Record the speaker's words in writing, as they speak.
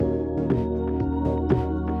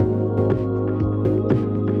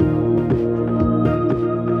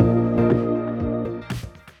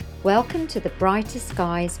Welcome to the Brighter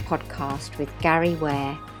Skies podcast with Gary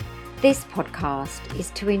Ware. This podcast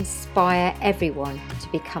is to inspire everyone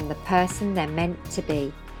to become the person they're meant to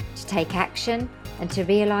be, to take action and to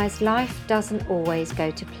realise life doesn't always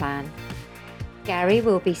go to plan. Gary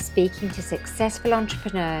will be speaking to successful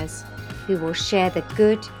entrepreneurs who will share the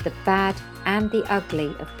good, the bad and the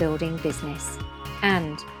ugly of building business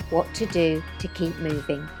and what to do to keep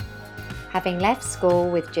moving. Having left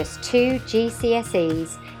school with just 2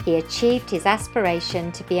 GCSEs, he achieved his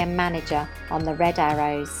aspiration to be a manager on the Red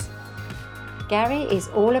Arrows. Gary is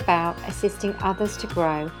all about assisting others to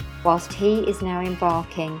grow, whilst he is now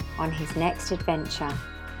embarking on his next adventure.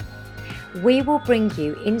 We will bring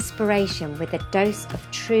you inspiration with a dose of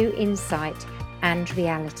true insight and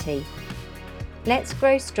reality. Let's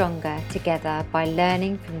grow stronger together by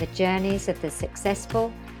learning from the journeys of the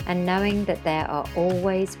successful and knowing that there are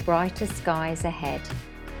always brighter skies ahead.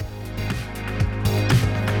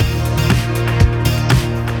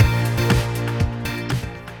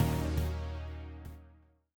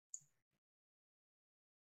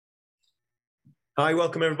 Hi,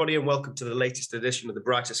 welcome everybody and welcome to the latest edition of the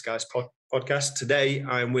Brighter Skies podcast. Today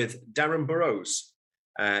I'm with Darren Burrows.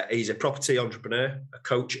 He's a property entrepreneur, a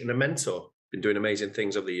coach and a mentor. Been doing amazing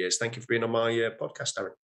things over the years. Thank you for being on my podcast,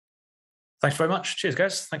 Darren. Thanks very much. Cheers,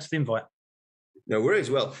 guys. Thanks for the invite. No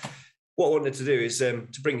worries. Well, what I wanted to do is to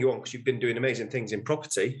bring you on because you've been doing amazing things in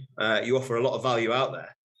property. You offer a lot of value out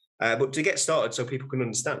there. But to get started so people can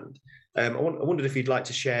understand, I wondered if you'd like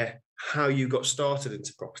to share how you got started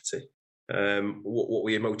into property. What were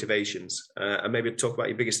your motivations? And maybe talk about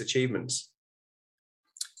your biggest achievements.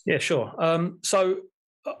 Yeah, sure. So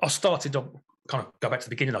I started, I'll kind of go back to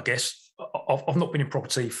the beginning, I guess. I've not been in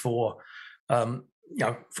property for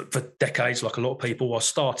decades, like a lot of people. I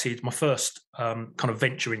started my first kind of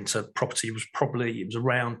venture into property was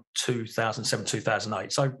around 2007,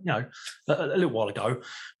 2008. So, a little while ago.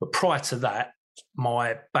 But prior to that,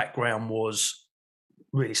 my background was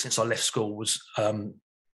really, since I left school, was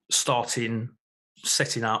setting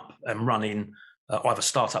up and running either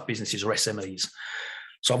startup businesses or SMEs.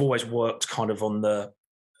 So I've always worked kind of on the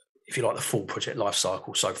full project life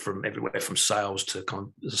cycle. So from everywhere from sales to kind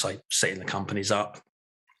of, as I say, setting the companies up,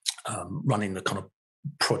 running the kind of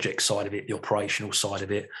project side of it, the operational side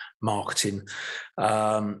of it, marketing.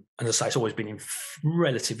 And as I say, it's always been in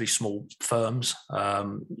relatively small firms, sort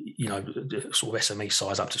of SME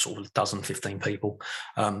size up to sort of 12, 15 people.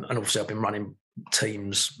 And obviously I've been running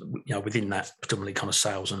teams, within that, predominantly kind of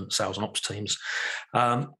sales and ops teams.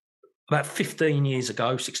 About 16 years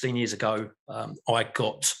ago, I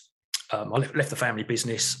left the family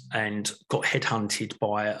business and got headhunted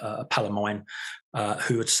by a pal of mine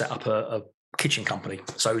who had set up a kitchen company.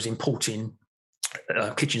 So he was importing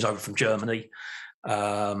kitchens over from Germany,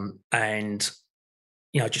 and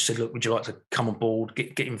just said, look, would you like to come on board,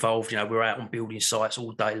 get involved? We're out on building sites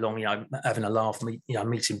all day long, having a laugh,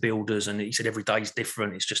 meeting builders. And he said every day is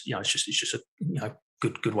different. It's just, it's just a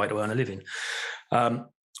good way to earn a living.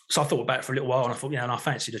 So I thought about it for a little while, and I thought, and I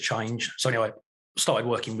fancied a change. So anyway, started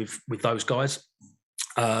working with those guys.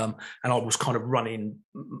 And I was kind of running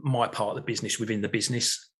my part of the business within the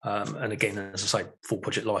business. And again, as I say, full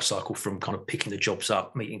project life cycle, from kind of picking the jobs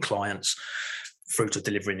up, meeting clients, through to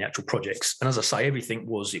delivering the actual projects. And as I say, it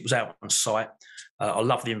was out on site. I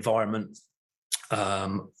love the environment.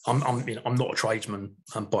 I'm not a tradesman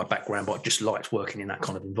by background, but I just liked working in that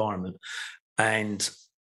kind of environment. And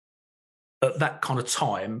at that kind of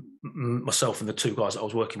time, myself and the 2 guys that I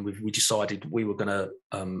was working with, we decided we were going to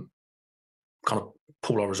kind of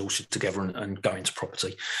pull our resources together and go into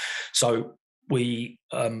property. So we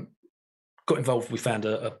got involved. We found we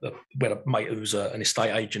had a mate who was an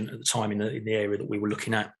estate agent at the time in the area that we were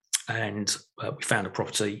looking at, and we found a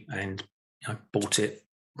property and bought it,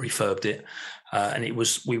 refurbed it, and it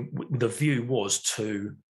was the view was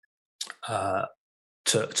to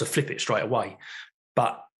flip it straight away.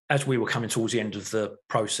 But as we were coming towards the end of the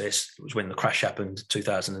process, it was when the crash happened,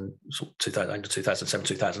 2007,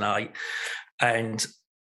 2008. And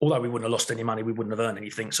although we wouldn't have lost any money, we wouldn't have earned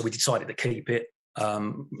anything. So we decided to keep it,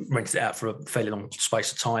 rented it out for a fairly long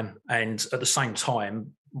space of time. And at the same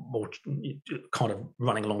time, more kind of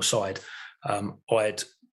running alongside, I had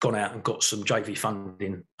gone out and got some JV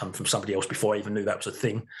funding from somebody else before I even knew that was a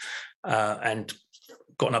thing. And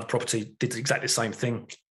got another property, did exactly the same thing.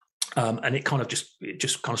 And it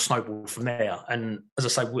just kind of snowballed from there. And as I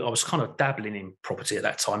say, I was kind of dabbling in property at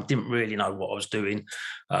that time, didn't really know what I was doing,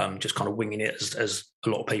 just kind of winging it as a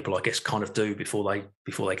lot of people, I guess, kind of do before they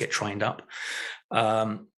get trained up.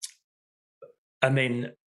 And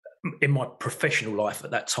then in my professional life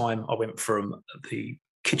at that time, I went from the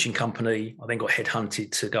kitchen company. I then got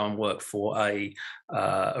headhunted to go and work for a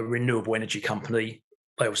renewable energy company.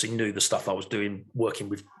 They obviously knew the stuff I was doing, working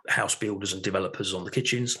with house builders and developers on the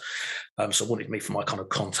kitchens. So wanted me for my kind of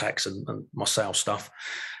contacts and my sales stuff.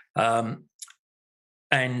 And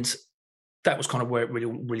that was kind of where it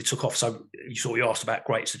really took off. So you asked about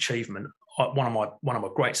greatest achievement. One of my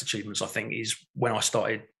greatest achievements, I think, is when I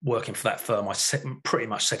started working for that firm. I pretty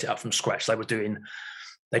much set it up from scratch.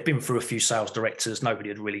 They'd been through a few sales directors. Nobody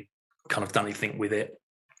had really kind of done anything with it.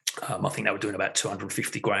 I think they were doing about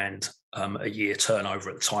 250 grand a year turnover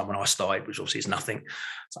at the time when I started, which obviously is nothing.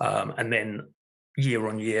 And then year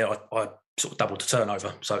on year, I sort of doubled the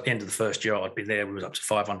turnover. So at the end of the first year I'd been there, we was up to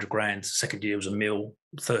 500 grand. Second year was $1 million.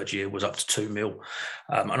 Third year was up to 2 million.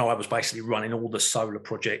 And I was basically running all the solar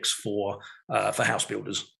projects for house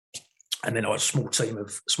builders. And then I had a small team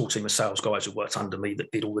of sales guys who worked under me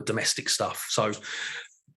that did all the domestic stuff. So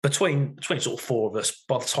between sort of four of us,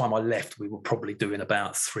 by the time I left, we were probably doing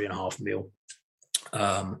about 3.5 million.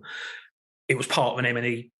 It was part of an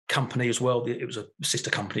M&E company as well. It was a sister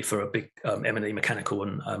company for a big M&E mechanical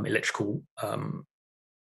and electrical kind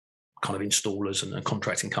of installers and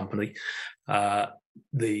contracting company. The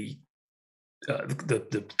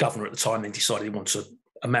governor at the time then decided he wanted to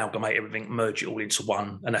amalgamate everything, merge it all into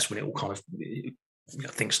one, and that's when it all kind of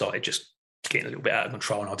things started just getting a little bit out of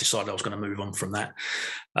control, and I decided I was going to move on from that.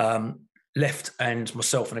 Left, and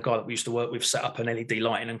myself and a guy that we used to work with set up an LED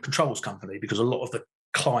lighting and controls company, because a lot of the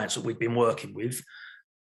clients that we'd been working with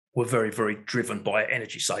were very, very driven by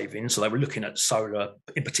energy savings. So they were looking at solar,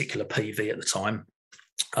 in particular PV at the time,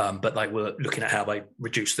 but they were looking at how they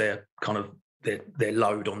reduce their kind of their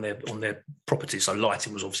load on their properties. So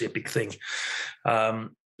lighting was obviously a big thing.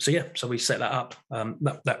 So we set that up.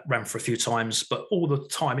 That ran for a few times, but all the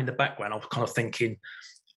time in the background, I was kind of thinking,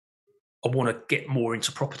 I want to get more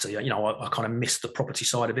into property. I kind of missed the property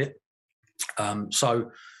side of it.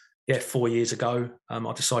 4 years ago,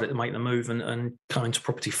 I decided to make the move and come into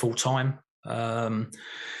property full time.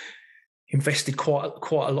 Invested quite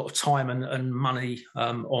a lot of time and money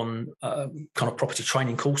on kind of property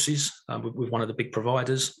training courses with one of the big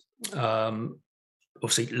providers.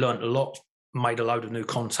 Obviously, learned a lot, made a load of new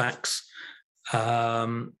contacts,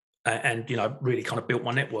 and really kind of built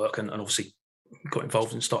my network and obviously got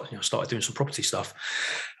involved and started doing some property stuff.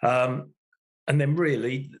 And then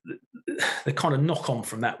really the kind of knock on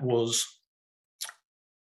from that was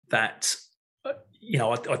that,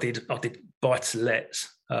 I did buy to let,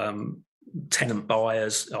 tenant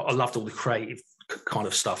buyers. I loved all the creative kind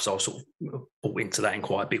of stuff. So I sort of bought into that in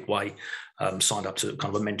quite a big way, signed up to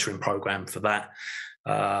kind of a mentoring program for that.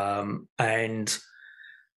 And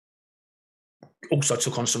also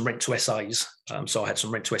took on some rent to SAs. So I had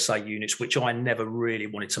some rent to SA units, which I never really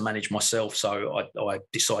wanted to manage myself. So I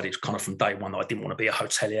decided kind of from day one that I didn't want to be a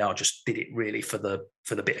hotelier. I just did it really for the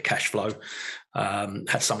bit of cash flow.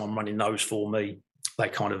 Had someone running those for me. They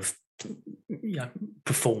kind of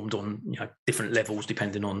performed on different levels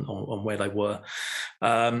depending on where they were.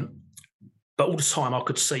 But all the time I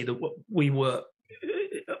could see that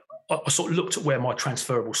I sort of looked at where my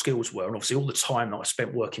transferable skills were, and obviously all the time that I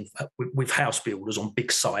spent working with house builders on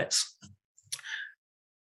big sites,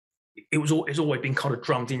 it's always been kind of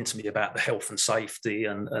drummed into me about the health and safety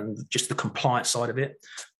and just the compliance side of it.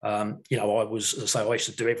 I used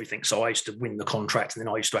to do everything. So I used to win the contract, and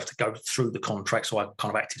then I used to have to go through the contract. So I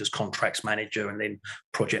kind of acted as contracts manager and then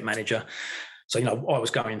project manager. So, I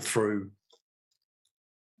was going through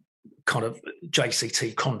kind of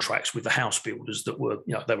JCT contracts with the house builders that were,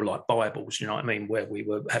 they were like Bibles, you know what I mean, where we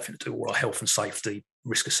were having to do all our health and safety,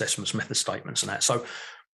 risk assessments, method statements and that. So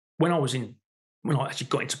when I actually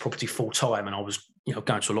got into property full time and I was,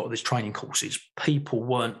 going to a lot of these training courses,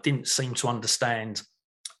 people didn't seem to understand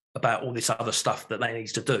about all this other stuff that they need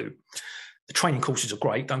to do. The training courses are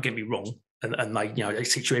great, don't get me wrong. And they, they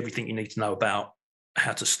teach you everything you need to know about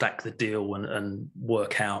how to stack the deal and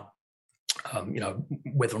work out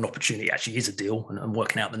whether an opportunity actually is a deal and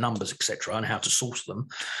working out the numbers, etc., and how to source them.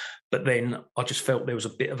 But then I just felt there was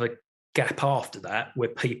a bit of a gap after that where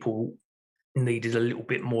people needed a little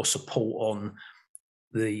bit more support on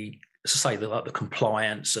the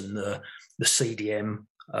compliance and the CDM,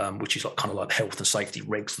 which is kind of like health and safety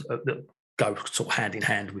regs that go sort of hand in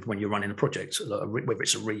hand with when you're running a project, whether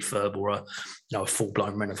it's a refurb or a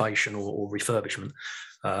full-blown renovation or refurbishment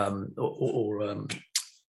or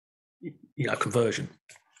conversion.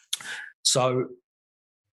 So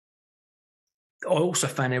I also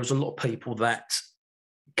found there was a lot of people that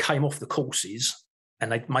came off the courses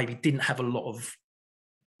and they maybe didn't have a lot of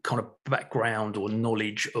kind of background or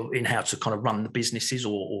knowledge in how to kind of run the businesses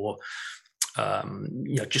or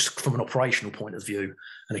just from an operational point of view,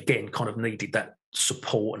 and again, kind of needed that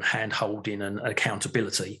support and hand-holding and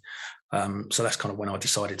accountability. So that's kind of when I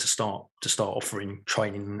decided to start offering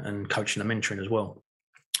training and coaching and mentoring as well,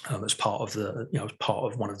 as part of as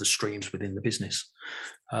part of one of the streams within the business.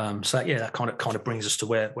 That kind of brings us to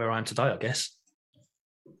where I am today, I guess.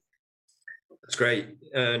 That's great.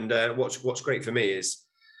 And what's great for me is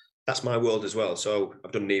that's my world as well. So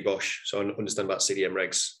I've done NEBOSH, so I understand about CDM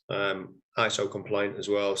regs, ISO compliant as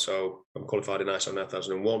well. So I'm qualified in ISO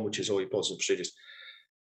 9001, which is all your policies and procedures.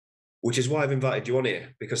 Which is why I've invited you on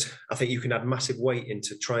here, because I think you can add massive weight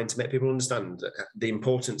into trying to make people understand the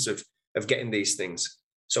importance of getting these things.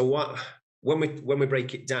 So when we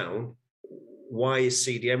break it down, why is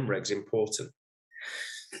CDM regs important?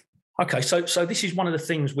 Okay, so this is one of the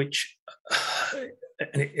things which,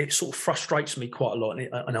 and it sort of frustrates me quite a lot,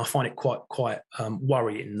 and I find it quite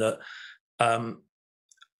worrying that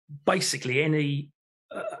basically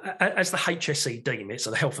as the HSE deem it, so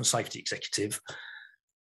the Health and Safety Executive,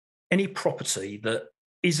 any property that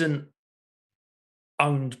isn't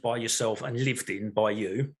owned by yourself and lived in by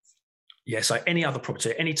you, so any other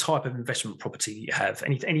property, any type of investment property that you have,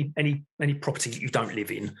 any property that you don't live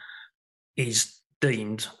in, is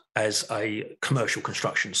deemed as a commercial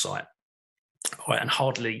construction site. Right, and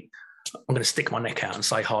hardly, I'm going to stick my neck out and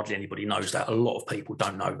say hardly anybody knows that. A lot of people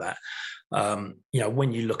don't know that.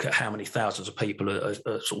 When you look at how many thousands of people are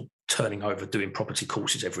sort of turning over doing property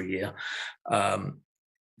courses every year,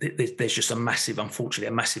 there's just unfortunately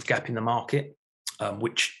a massive gap in the market,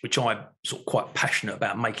 which I'm sort of quite passionate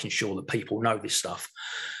about making sure that people know this stuff.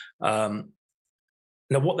 Now,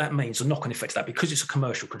 what that means, the knock-on effect of that, because it's a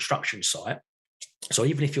commercial construction site. So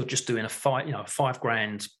even if you're just doing a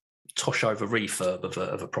 $5,000 tosh over refurb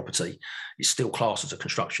of a property, it's still classed as a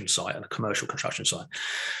construction site and a commercial construction site.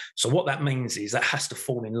 So what that means is that has to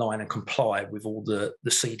fall in line and comply with all the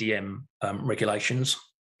CDM regulations.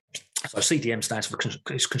 So CDM stands for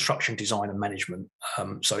construction design and management.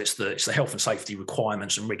 So it's the health and safety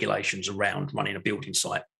requirements and regulations around running a building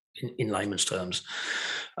site in layman's terms.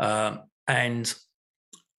 And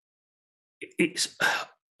it's,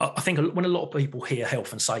 I think when a lot of people hear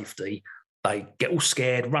health and safety, they get all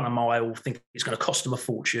scared, run a mile, think it's going to cost them a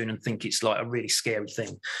fortune, and think it's like a really scary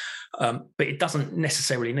thing. But it doesn't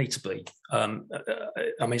necessarily need to be.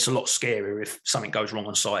 It's a lot scarier if something goes wrong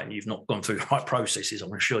on site and you've not gone through the right processes, I'm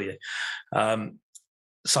going to assure you.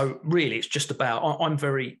 So really, it's just about, I'm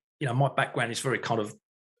very, my background is very kind of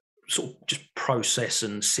sort of just process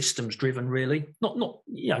and systems driven, really. Not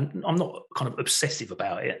I'm not kind of obsessive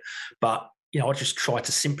about it, but, I just try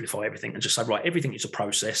to simplify everything and just say, right, everything is a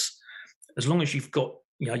process. As long as you've got,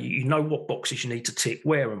 you know what boxes you need to tick,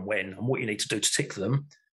 where and when, and what you need to do to tick them,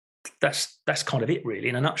 that's kind of it, really,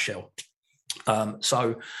 in a nutshell.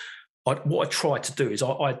 So what I try to do is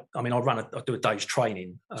I do a day's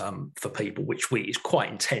training for people, which is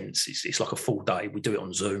quite intense. It's like a full day. We do it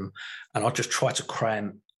on Zoom, and I just try to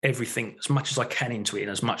cram everything as much as I can into it in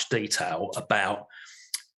as much detail about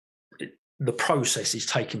the process is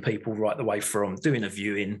taking people right the way from doing a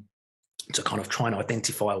viewing to kind of try and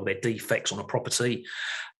identify all their defects on a property,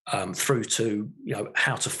 through to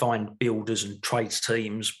how to find builders and trades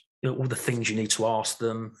teams, all the things you need to ask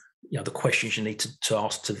them, the questions you need to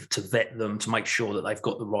ask to vet them, to make sure that they've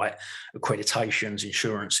got the right accreditations,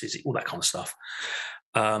 insurances, all that kind of stuff.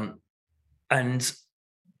 And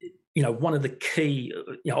one of the key,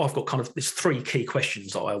 I've got there's 3 key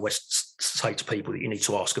questions that I always say to people that you need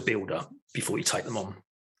to ask a builder before you take them on.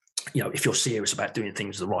 If you're serious about doing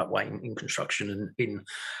things the right way in construction and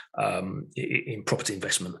in property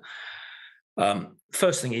investment.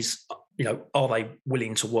 First thing is, are they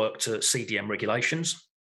willing to work to CDM regulations?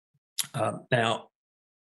 Now,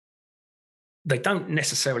 they don't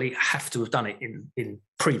necessarily have to have done it in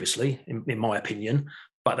previously, in my opinion,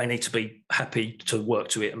 but they need to be happy to work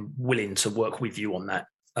to it and willing to work with you on that.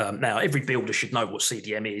 Now, every builder should know what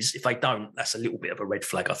CDM is. If they don't, that's a little bit of a red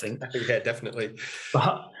flag, I think. Yeah, definitely.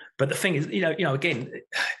 But the thing is, again,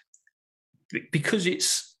 because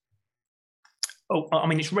it's,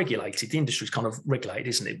 it's regulated. The industry's kind of regulated,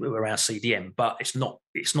 isn't it, around CDM? But it's not.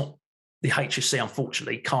 The HSC,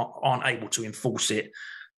 unfortunately, aren't able to enforce it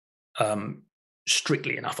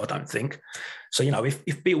strictly enough, I don't think. So,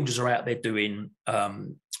 if builders are out there doing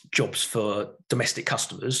jobs for domestic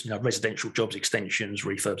customers, residential jobs, extensions,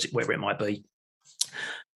 refurbs, whatever it might be,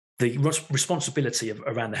 the responsibility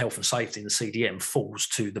around the health and safety in the CDM falls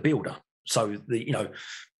to the builder. So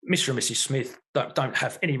Mr. and Mrs. Smith don't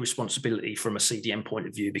have any responsibility from a CDM point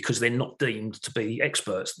of view because they're not deemed to be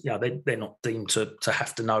experts. They're not deemed to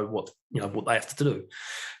have to know what they have to do.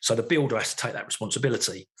 So the builder has to take that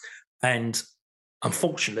responsibility. And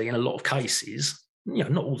unfortunately, in a lot of cases,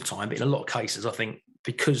 not all the time, but in a lot of cases, I think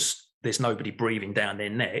because there's nobody breathing down their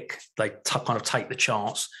neck, they kind of take the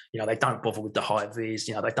chance. They don't bother with the high vis,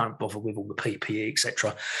 they don't bother with all the PPE,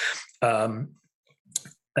 etc.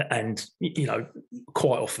 And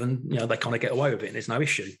quite often, they kind of get away with it, and there's no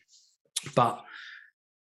issue. But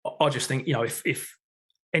I just think, if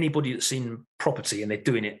anybody that's in property and they're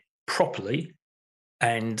doing it properly,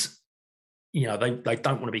 and they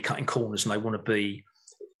don't want to be cutting corners, and they want to be,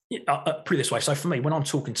 put it this way. So for me, when I'm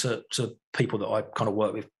talking to people that I kind of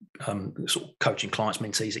work with, sort of coaching clients,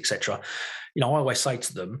 mentees, etc., I always say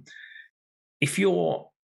to them, if you're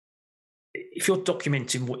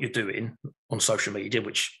documenting what you're doing on social media,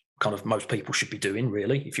 which kind of most people should be doing,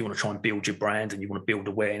 really, if you want to try and build your brand and you want to build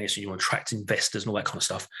awareness and you want to attract investors and all that kind of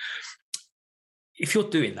stuff, if you're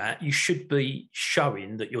doing that, you should be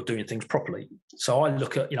showing that you're doing things properly. So I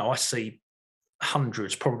look at, I see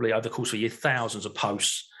hundreds, probably over the course of a year, thousands of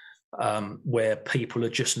posts where people are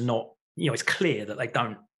just not, it's clear that they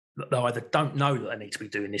either don't know that they need to be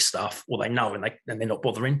doing this stuff, or they know and they're not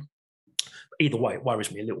bothering. Either way, it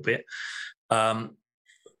worries me a little bit.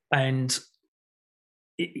 And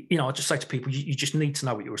I just say to people, you just need to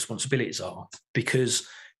know what your responsibilities are, because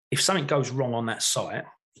if something goes wrong on that site,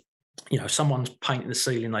 someone's painting the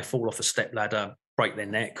ceiling, they fall off a step ladder, break their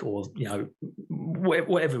neck, or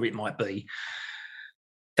whatever it might be,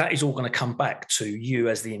 that is all going to come back to you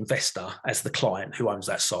as the investor, as the client who owns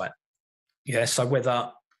that site. Yeah. So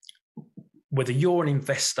whether you're an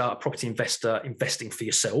investor, a property investor investing for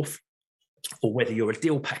yourself, or whether you're a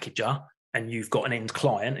deal packager and you've got an end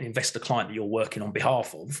client, an investor client that you're working on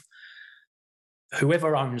behalf of,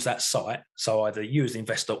 whoever owns that site, so either you as the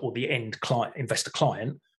investor or the end client, investor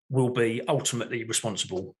client, will be ultimately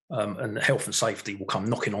responsible, and health and safety will come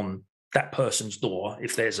knocking on that person's door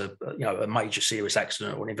if there's a major serious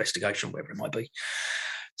accident or an investigation, whatever it might be.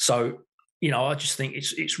 So, I just think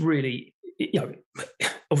it's really,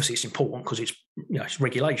 obviously it's important because it's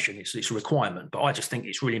regulation, it's a requirement, but I just think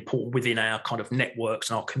it's really important within our kind of networks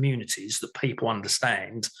and our communities that people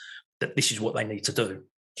understand that this is what they need to do.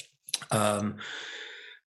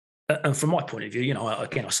 And from my point of view,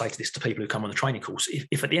 again, I say to this to people who come on the training course,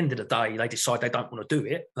 if at the end of the day they decide they don't want to do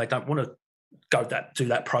it, they don't want to do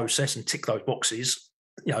that process and tick those boxes,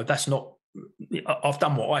 that's not, I've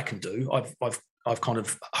done what I can do. I've kind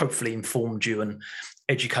of hopefully informed you and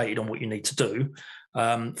educated on what you need to do.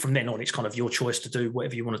 From then on, it's kind of your choice to do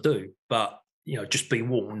whatever you want to do. But, just be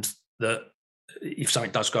warned that if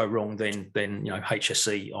something does go wrong, then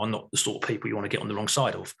HSE are not the sort of people you want to get on the wrong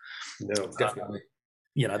side of. No, definitely.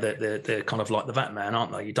 They're kind of like the VAT man,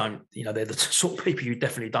 aren't they? They're the sort of people you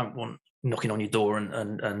definitely don't want knocking on your door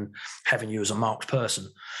and having you as a marked person.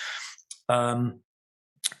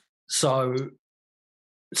 So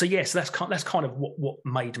yes, that's kind of what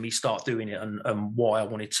made me start doing it, and why I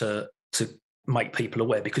wanted to make people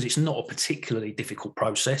aware, because it's not a particularly difficult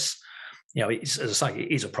process. It's, as I say,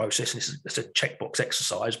 it is a process, and it's a checkbox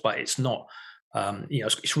exercise, but it's not.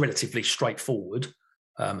 It's relatively straightforward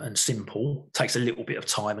and simple. It takes a little bit of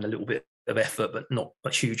time and a little bit of effort, but not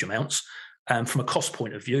huge amounts. From a cost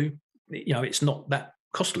point of view, it's not that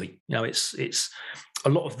costly. It's a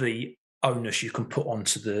lot of the onus you can put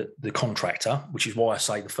onto the contractor, which is why I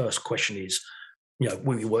say the first question is,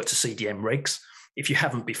 will you work to CDM regs? If you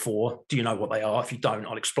haven't before, do you know what they are? If you don't,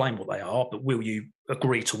 I'll explain what they are, but will you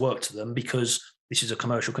agree to work to them, because this is a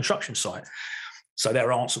commercial construction site? So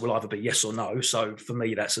their answer will either be yes or no. So for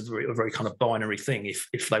me, that's a very kind of binary thing.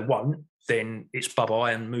 If they won't, then it's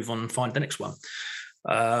bye-bye and move on and find the next one.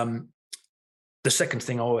 The second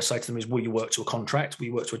thing I always say to them is, will you work to a contract? Will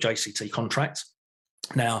you work to a JCT contract?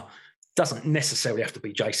 Now, doesn't necessarily have to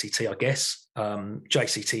be JCT, I guess.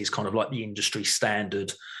 JCT is kind of like the industry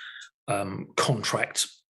standard contract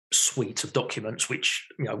suite of documents, which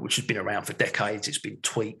has been around for decades. It's been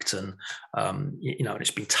tweaked and and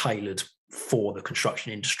it's been tailored for the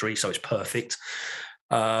construction industry, so it's perfect.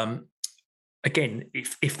 Again,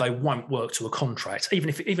 if they won't work to a contract, even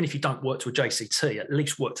if you don't work to a JCT, at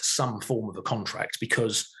least work to some form of a contract,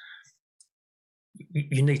 because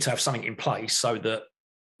you need to have something in place so that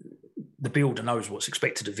the builder knows what's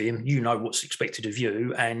expected of him, you know what's expected of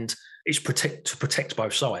you, and it's to protect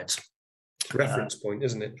both sides. Reference point,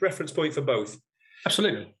 isn't it? Reference point for both.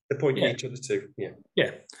 Absolutely. They're pointing each other too. Yeah.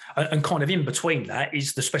 Yeah. And kind of in between that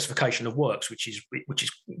is the specification of works, which is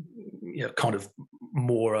kind of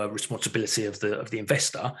more a responsibility of the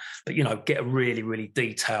investor. But get a really, really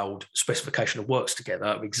detailed specification of works together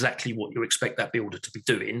of exactly what you expect that builder to be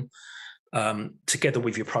doing, together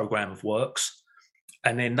with your program of works.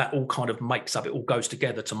 And then that all kind of makes up, it all goes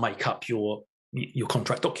together to make up your your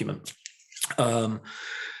contract document. And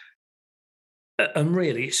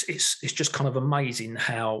really, it's just kind of amazing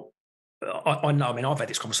how I know. I mean, I've had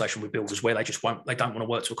this conversation with builders where they don't want to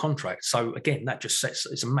work to a contract. So again, that just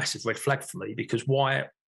it's a massive red flag for me, because why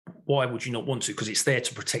would you not want to? Because it's there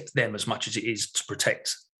to protect them as much as it is to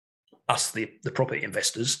protect us, the property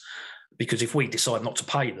investors. Because if we decide not to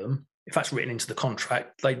pay them, if that's written into the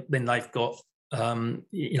contract, then they've got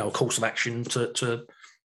a course of action to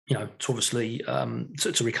obviously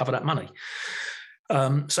to recover that money.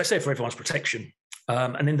 So it's there for everyone's protection.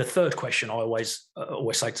 And then the third question I always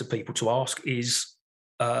say to people to ask is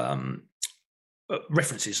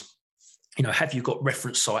references. Have you got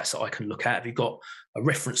reference sites that I can look at? Have you got a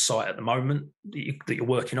reference site at the moment that you're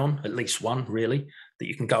working on? At least one, really, that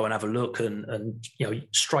you can go and have a look, and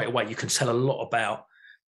straight away you can tell a lot about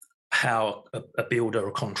how a builder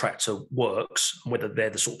or contractor works, whether they're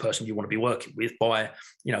the sort of person you want to be working with by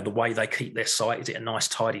the way they keep their site. Is it a nice,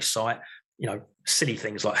 tidy site? Silly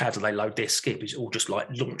things like how do they load their skip? Is it all just like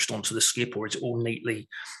launched onto the skip, or is it all neatly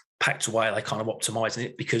packed away? Are they kind of optimizing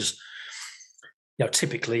it? Because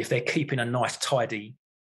typically, if they're keeping a nice, tidy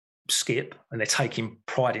skip and they're taking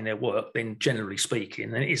pride in their work, then generally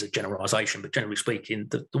speaking, and it is a generalisation, but generally speaking,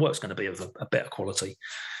 the work's going to be of a better quality.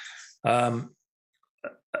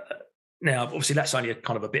 Now, obviously, that's only a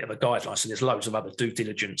kind of a bit of a guideline. So there's loads of other due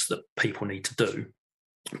diligence that people need to do,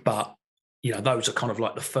 but those are kind of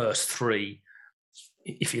like the first three,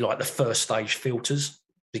 if you like, the first stage filters.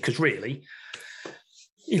 Because really,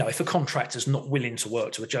 if a contractor's not willing to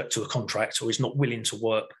work to a contract, or is not willing to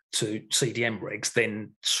work to CDM regs,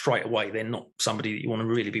 then straight away they're not somebody that you want to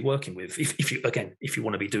really be working with. If you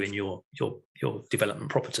want to be doing your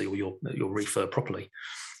development property or your refurb properly.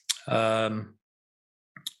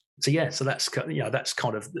 So that's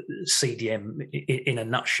kind of CDM in a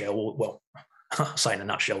nutshell. Well, I say in a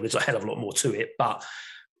nutshell, there's a hell of a lot more to it, but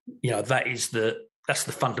that's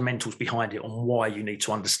the fundamentals behind it, on why you need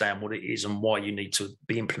to understand what it is and why you need to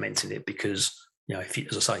be implementing it. Because if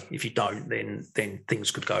you don't, then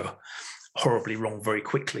things could go horribly wrong very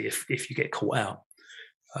quickly if you get caught out.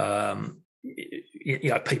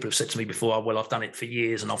 People have said to me before, well, I've done it for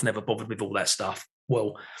years and I've never bothered with all that stuff.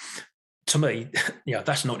 Well, to me,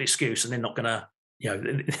 that's not an excuse, and they're not going to,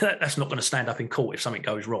 that's not going to stand up in court if something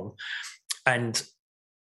goes wrong. And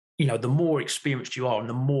the more experienced you are, and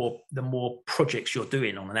the more projects you're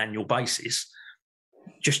doing on an annual basis,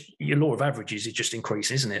 just your law of averages is just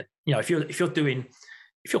increasing, isn't it? If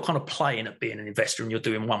you're kind of playing at being an investor and you're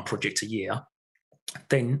doing one project a year,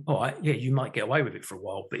 then all right, yeah, you might get away with it for a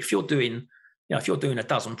while. But if you're doing a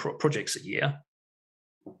dozen projects a year,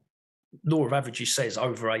 law of averages says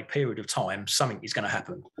over a period of time something is going to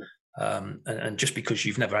happen. And just because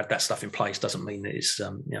you've never had that stuff in place doesn't mean that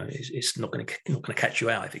it's not going to catch you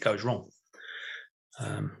out if it goes wrong.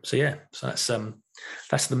 So that's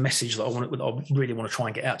the message that I really want to try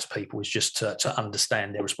and get out to people, is just to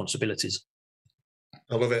understand their responsibilities.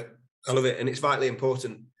 I love it, and it's vitally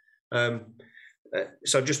important.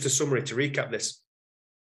 So just a summary to recap this.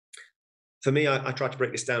 For me, I try to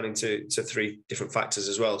break this down into three different factors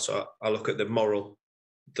as well. So I look at the moral,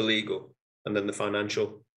 the legal, and then the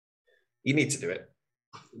financial. You need to do it.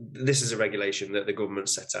 This is a regulation that the government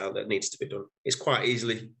set out that needs to be done. It's quite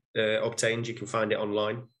easily obtained. You can find it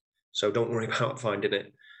online. So don't worry about finding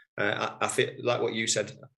it. I feel like what you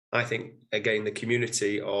said. I think, again, the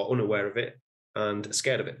community are unaware of it and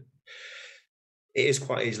scared of it. It is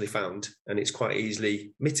quite easily found, and it's quite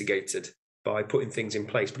easily mitigated by putting things in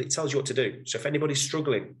place, but it tells you what to do. So if anybody's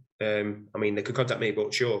struggling, they could contact me,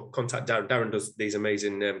 but sure, contact Darren. Darren does these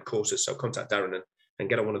amazing courses. So contact Darren and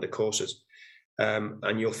get on one of the courses,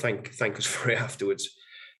 and you'll thank us for it afterwards,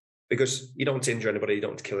 because you don't want to injure anybody, you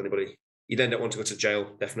don't want to kill anybody, you then don't want to go to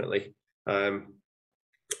jail, definitely,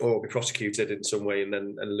 or be prosecuted in some way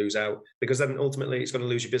and lose out, because then ultimately it's going to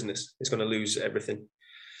lose your business, it's going to lose everything.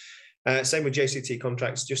 Same with JCT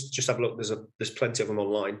contracts. Just have a look. There's plenty of them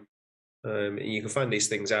online. You can find these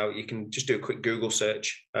things out. You can just do a quick Google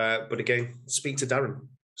search. But again, speak to Darren.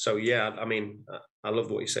 So yeah, I love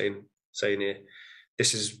what you're saying here.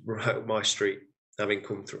 This is right up my street, having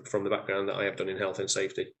come from the background that I have done in health and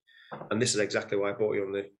safety. And this is exactly why I brought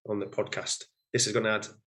you on the podcast. This is going to add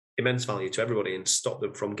immense value to everybody and stop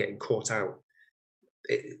them from getting caught out.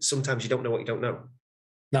 Sometimes you don't know what you don't know.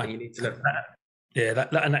 No, you need to know. Yeah,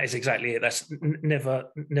 that is exactly it. That's never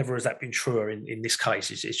has that been truer in this case.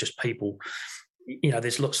 It's just people,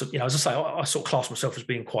 there's lots of, as I say, I sort of class myself as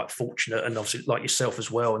being quite fortunate, and obviously like yourself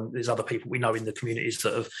as well. And there's other people we know in the communities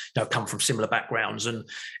that have come from similar backgrounds. And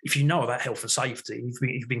if you know about health and safety,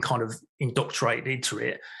 you've been kind of indoctrinated into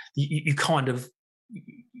it. You kind of,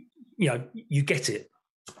 you get it.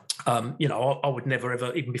 I would never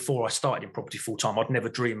ever, even before I started in property full time, I'd never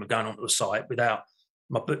dream of going onto a site without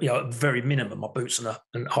my, at very minimum, my boots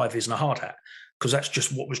and high vis and a hard hat, because that's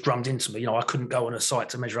just what was drummed into me. I couldn't go on a site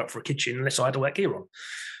to measure up for a kitchen unless I had all that gear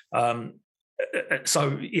on.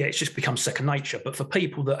 So it's just become second nature. But for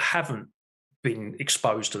people that haven't been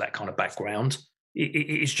exposed to that kind of background, it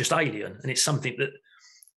is just alien, and it's something that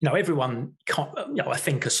everyone I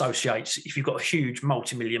think associates. If you've got a huge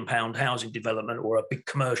multi-million pound housing development or a big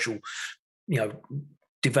commercial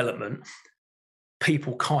development,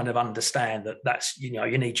 people kind of understand that that's you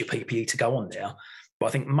need your PPE to go on there. But I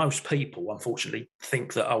think most people, unfortunately,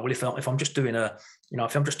 think that if I'm just doing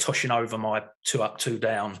if I'm just tushing over my 2 up 2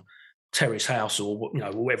 down terrace house or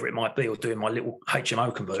whatever it might be, or doing my little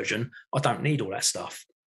HMO conversion, I don't need all that stuff.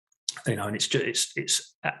 And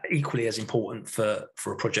it's equally as important for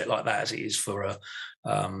a project like that as it is for a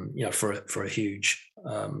for a huge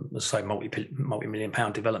let's say multi-million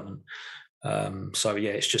pound development.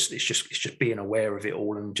 It's just being aware of it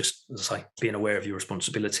all, and just, as I say, being aware of your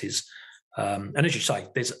responsibilities. And as you say,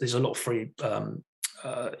 there's a lot of free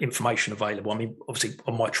information available. I mean, obviously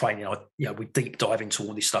on my training, we deep dive into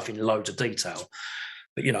all this stuff in loads of detail.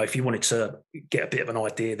 But if you wanted to get a bit of an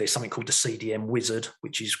idea, there's something called the CDM Wizard,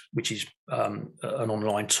 which is an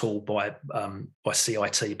online tool by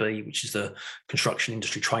CITB, which is the Construction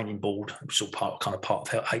Industry Training Board, which is all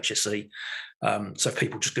part of HSE. So if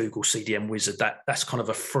people just Google CDM Wizard, that's kind of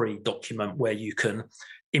a free document where you can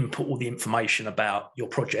input all the information about your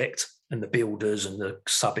project and the builders and the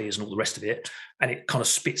subbies and all the rest of it, and it kind of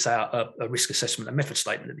spits out a risk assessment and method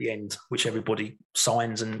statement at the end, which everybody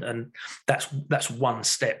signs, and that's one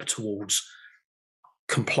step towards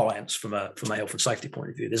compliance from a health and safety point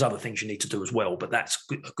of view. There's other things you need to do as well, but that's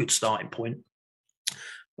a good starting point.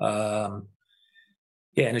 And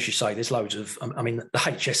as you say, there's loads of. I mean, the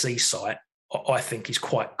HSE site, I think, is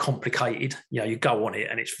quite complicated. You go on it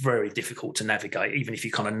and it's very difficult to navigate, even if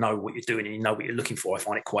you kind of know what you're doing and you know what you're looking for. I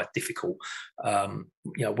find it quite difficult.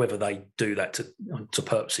 Whether they do that to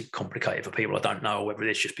purposely complicate it for people, I don't know, or whether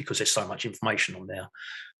it's just because there's so much information on there.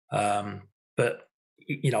 But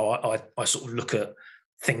I sort of look at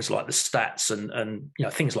things like the stats and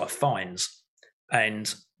things like fines,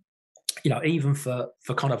 and even for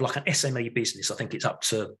kind of like an SME business, I think it's up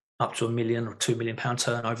to £1 million or £2 million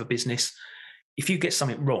turnover business. If you get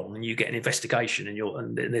something wrong and you get an investigation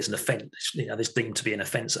and there's an offence, there's deemed to be an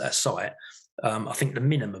offence at that site, I think the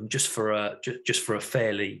minimum just for a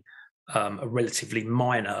fairly a relatively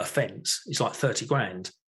minor offence is like 30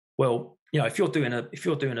 grand. Well, if you're doing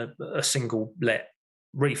a single let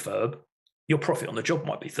refurb, your profit on the job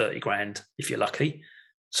might be 30 grand if you're lucky.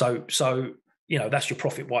 So that's your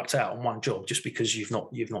profit wiped out on one job just because you've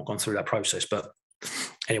not gone through that process. But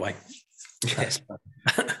anyway. Yes.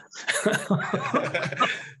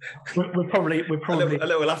 we're probably a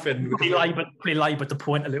little laughing. Belaboured the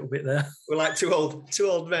point a little bit there. We're like two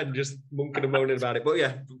old men just monkeying and moaning about it. But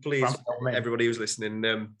yeah, please, everybody who's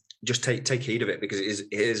listening, just take heed of it, because it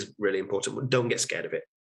is really important. But don't get scared of it.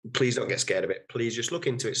 Please don't get scared of it. Please just look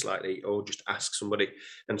into it slightly, or just ask somebody,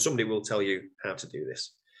 and somebody will tell you how to do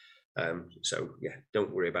this. So yeah,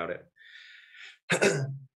 don't worry about it.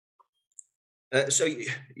 So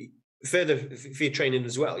further for your training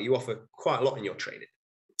as well, you offer quite a lot in your training.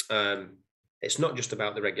 It's not just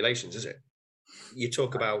about the regulations, is it? You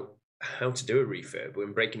talk about how to do a refurb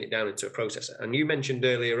and breaking it down into a process. And you mentioned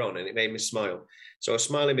earlier on, and it made me smile. So I was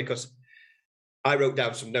smiling because I wrote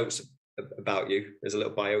down some notes about you. There's a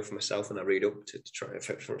little bio for myself, and I read up to try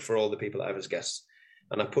for all the people that I have as guests.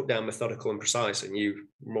 And I put down methodical and precise, and you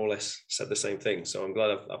more or less said the same thing. So I'm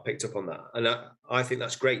glad I picked up on that. And I think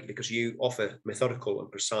that's great, because you offer methodical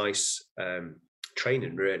and precise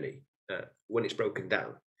training, really, when it's broken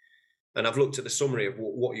down. And I've looked at the summary of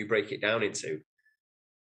what you break it down into.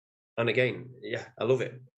 And again, yeah, I love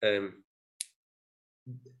it.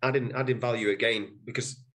 Adding value again,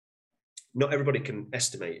 because not everybody can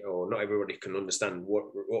estimate, or not everybody can understand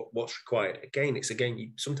what's required. Again,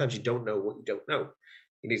 sometimes you don't know what you don't know.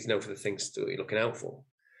 You need to know for the things that you're looking out for.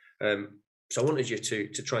 So I wanted you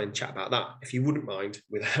to try and chat about that, if you wouldn't mind,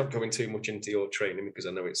 without going too much into your training, because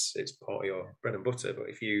I know it's part of your bread and butter. But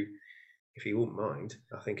if you wouldn't mind,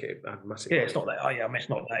 I think it'd add massive. Yeah, it's not that. It's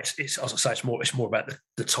not that. It's as I say, it's more about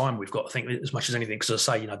the time we've got. I think, as much as anything, because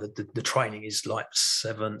I say, the training is like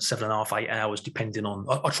 7.5, 8 hours, depending on.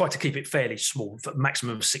 I try to keep it fairly small, for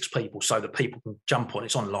maximum of 6 people, so that people can jump on.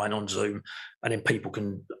 It's online on Zoom, and then people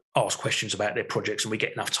can ask questions about their projects, and we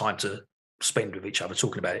get enough time to spend with each other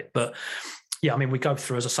talking about it. But yeah, I mean, we go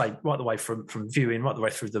through, as I say, right the way from viewing, right the way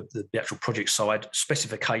through the actual project side.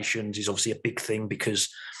 Specifications is obviously a big thing, because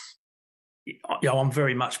I'm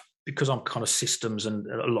very much, because I'm kind of systems, and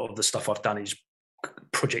a lot of the stuff I've done is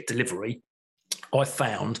project delivery. I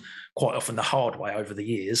found quite often the hard way over the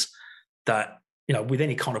years that, with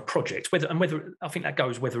any kind of project, whether I think that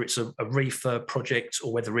goes, whether it's a refurb project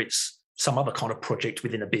or whether it's some other kind of project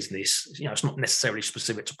within a business, it's not necessarily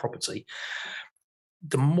specific to property.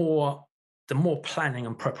 The more planning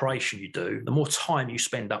and preparation you do, the more time you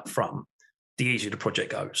spend up front, the easier the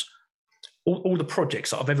project goes. All the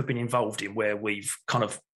projects that I've ever been involved in where we've kind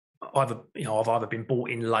of I've either been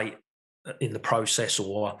brought in late in the process,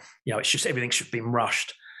 or it's just everything's just been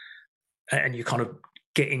rushed, and you kind of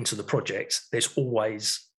get into the project, there's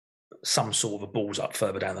always some sort of a balls up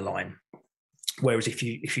further down the line. Whereas if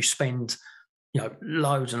you spend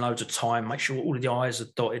loads and loads of time, make sure all of the I's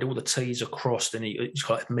are dotted, all the T's are crossed, and it's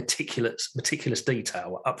got meticulous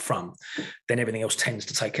detail up front, then everything else tends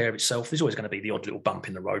to take care of itself. There's always going to be the odd little bump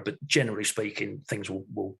in the road, but generally speaking, things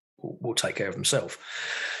will take care of themselves.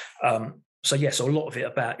 So a lot of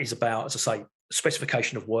it is about, as I say,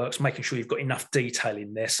 specification of works, making sure you've got enough detail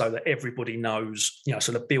in there so that everybody knows,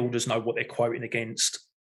 so the builders know what they're quoting against,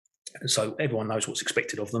 and so everyone knows what's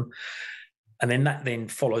expected of them. And then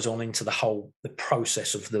that follows on into the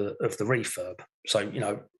process of the refurb.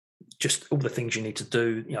 So, just all the things you need to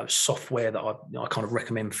do, software that I kind of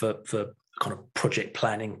recommend for kind of project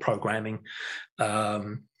planning, programming,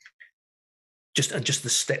 just the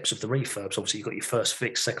steps of the refurbs. Obviously, you've got your first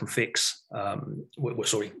fix, second fix,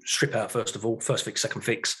 strip out first of all, first fix, second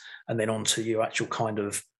fix, and then on to your actual kind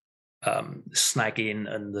of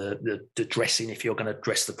snagging and the dressing, if you're going to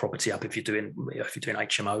dress the property up, if you're doing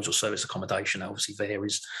HMOs or service accommodation, obviously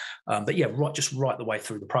varies, but right the way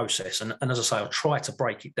through the process. And as I say, I'll try to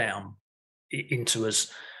break it down into as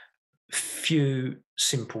few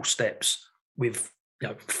simple steps with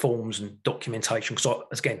forms and documentation,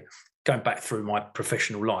 because again, going back through my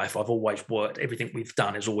professional life, I've always worked, everything we've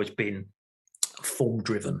done has always been form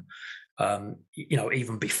driven.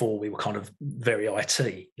 Even before we were kind of very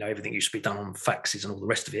IT, everything used to be done on faxes and all the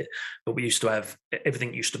rest of it. But we used to have,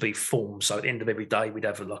 everything used to be formed. So at the end of every day, we'd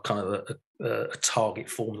have a target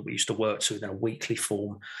form that we used to work to, then a weekly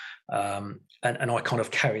form. And I kind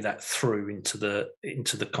of carry that through into the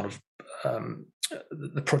kind of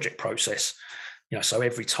the project process. So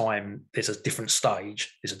every time there's a different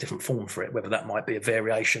stage, there's a different form for it, whether that might be a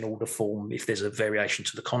variation order form, if there's a variation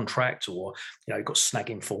to the contract, or, you've got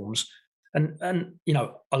snagging forms. And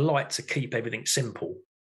I like to keep everything simple.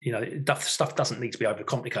 Stuff doesn't need to be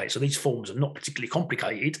overcomplicated. So these forms are not particularly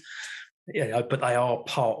complicated, but they are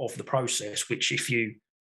part of the process, which if you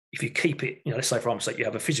keep it, let's say for argument's sake, you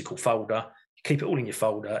have a physical folder, you keep it all in your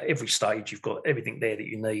folder, every stage you've got everything there that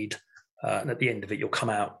you need. And at the end of it, you'll come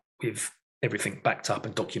out with everything backed up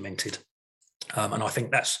and documented. And I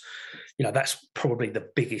think that's probably the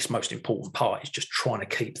biggest, most important part, is just trying to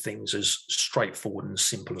keep things as straightforward and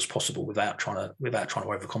simple as possible without trying to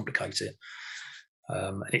overcomplicate it.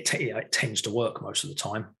 And it tends to work most of the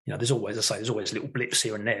time. There's always little blips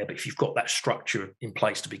here and there, but if you've got that structure in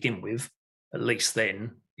place to begin with, at least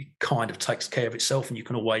then it kind of takes care of itself. And you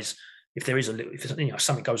can always, if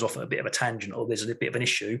something goes off at a bit of a tangent, or there's a bit of an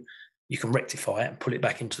issue, you can rectify it and pull it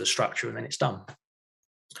back into the structure, and then it's done.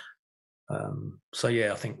 I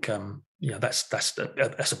think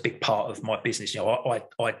that's a big part of my business. I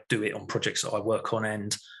do it on projects that I work on,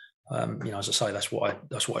 and as I say, that's what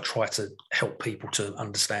I try to help people to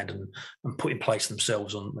understand and put in place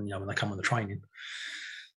themselves on when they come on the training.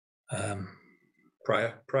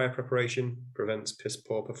 Prior preparation prevents piss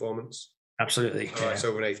poor performance. Absolutely. All right, so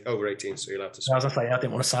over 18, so you'll have to. As I say, I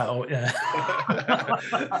didn't want to say it.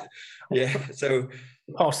 Yeah. So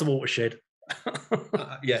past the watershed.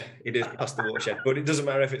 Yeah, it is past the watershed, but it doesn't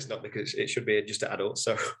matter if it's not, because it should be just an adult.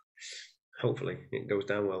 So hopefully it goes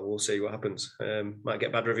down well. We'll see what happens. Might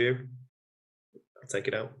get bad review. I'll take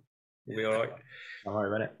it out. We'll be all right. All right,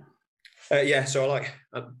 ready? Yeah. So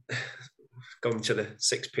I'm going to the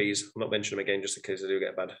 6 Ps. I'm not mentioning them again just in case I do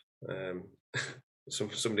get bad.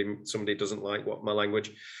 Somebody doesn't like my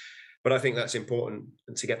language, but I think that's important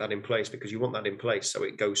to get that in place, because you want that in place so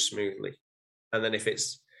it goes smoothly. And then if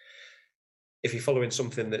you're following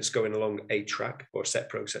something that's going along a track or a set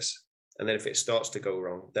process, and then if it starts to go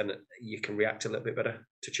wrong, then you can react a little bit better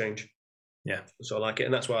to change. Yeah. So I like it,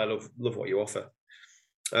 and that's why I love what you offer.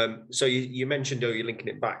 So you mentioned, you're linking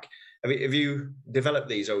it back. Have you developed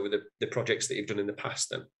these over the projects that you've done in the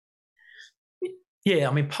past then? Yeah,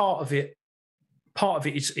 I mean, part of it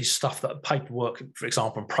is stuff that paperwork, for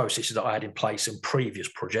example, and processes that I had in place in previous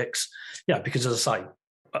projects. Because as I say,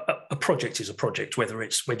 a project is a project, whether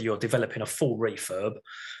you're developing a full refurb,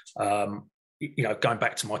 going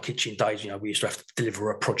back to my kitchen days, we used to have to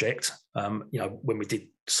deliver a project. When we did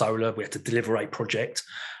solar, we had to deliver a project.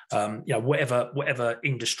 Whatever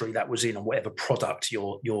industry that was in, and whatever product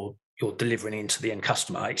you're delivering into the end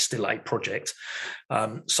customer, it's still a project.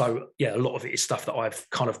 So a lot of it is stuff that I've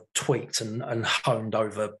kind of tweaked and honed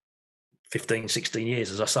over 15, 16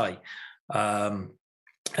 years, as I say.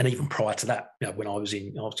 And even prior to that, when I was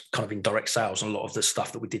kind of in direct sales, and a lot of the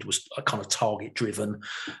stuff that we did was kind of target driven.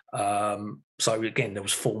 So again, there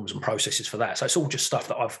was forms and processes for that. So it's all just stuff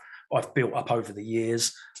that I've built up over the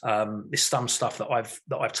years. There's some stuff that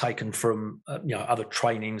I've taken from other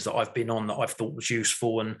trainings that I've been on that I've thought was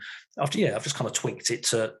useful, and I've just kind of tweaked it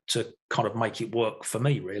to kind of make it work for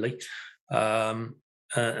me, really. And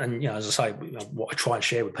as I say, what I try and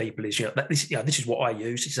share with people is this is what I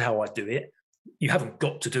use. This is how I do it. You haven't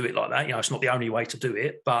got to do it like that. It's not the only way to do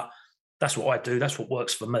it, but that's what I do. That's what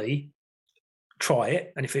works for me. Try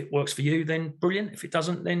it, and if it works for you, then brilliant. If it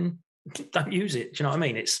doesn't, then don't use it. Do you know what I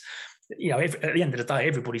mean? It's at the end of the day,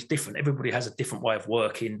 everybody's different. Everybody has a different way of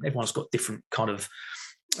working. Everyone's got different kind of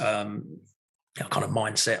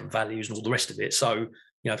mindset and values and all the rest of it. So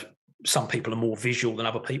some people are more visual than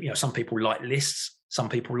other people. Some people like lists. Some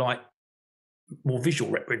people like more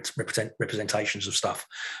visual representations of stuff.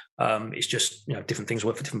 It's just different things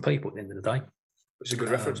work for different people at the end of the day. It's a good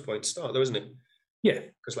reference point to start, though, isn't it? Yeah,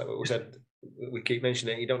 because like what we said, we keep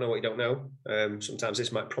mentioning it. You don't know what you don't know. Sometimes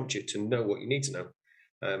this might prompt you to know what you need to know.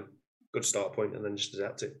 Good start point, and then just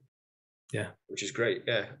adapt it. Yeah, which is great.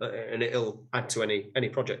 Yeah, and it'll add to any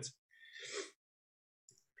project.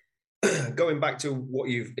 Going back to what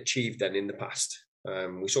you've achieved then in the past,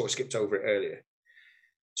 we sort of skipped over it earlier.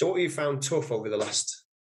 So what have you found tough over the last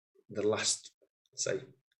say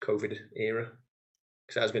COVID era?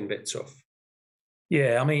 Because it has been a bit tough.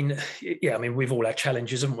 Yeah, I mean, we've all had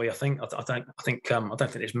challenges, haven't we? I don't think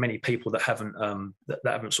there's many people that haven't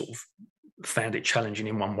sort of found it challenging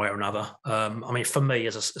in one way or another. I mean, for me,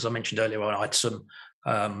 as I mentioned earlier, I had some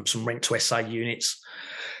rent to SA units.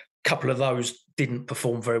 A couple of those didn't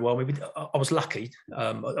perform very well. I was lucky.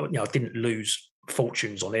 I didn't lose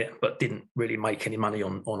fortunes on it, but didn't really make any money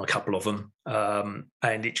on a couple of them.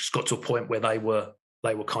 And it just got to a point where they were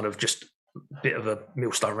kind of just a bit of a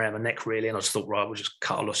millstone around the neck, really. And I just thought, right, we'll just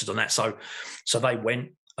cut our losses on that. So they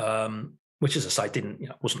went, which, as I say,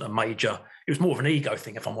 wasn't a major. It was more of an ego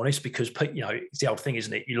thing, if I'm honest, because it's the old thing,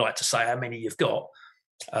 isn't it? You like to say how many you've got.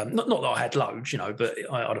 Not that I had loads, but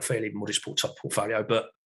I had a fairly modest portfolio, but.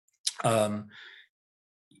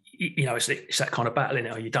 It's that kind of battle, in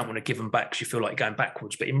it. You don't want to give them back because you feel like you're going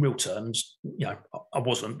backwards. But in real terms, I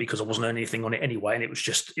wasn't, because I wasn't earning anything on it anyway, and it was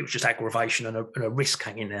just aggravation and a risk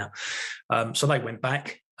hanging there. So they went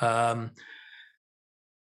back.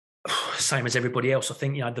 Same as everybody else, I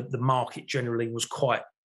think. The market generally was quite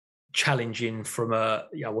challenging from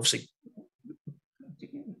obviously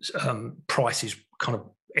prices kind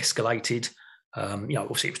of escalated.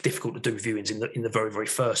 Obviously it was difficult to do viewings in the very, very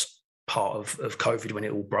first part of COVID, when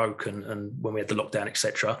it all broke and when we had the lockdown,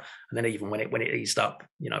 etc. And then even when it eased up,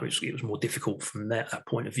 it was more difficult from that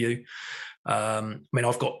point of view. I mean,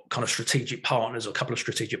 I've got kind of strategic partners, a couple of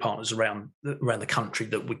strategic partners around the country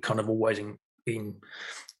that we kind of always in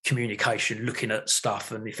communication, looking at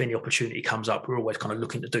stuff, and if any opportunity comes up, we're always kind of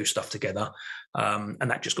looking to do stuff together.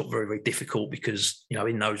 And that just got very, very difficult because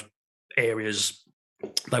in those areas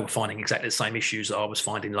they were finding exactly the same issues that I was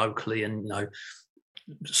finding locally, and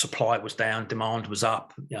supply was down, demand was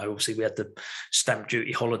up. Obviously we had the stamp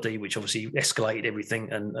duty holiday, which obviously escalated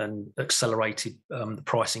everything and accelerated the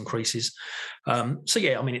price increases. So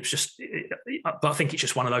yeah, I mean, it's just, but I think it's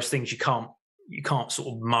just one of those things you can't sort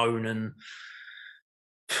of moan and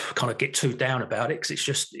kind of get too down about it,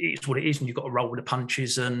 because it's what it is, and you've got to roll with the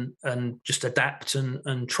punches and just adapt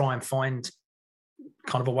and try and find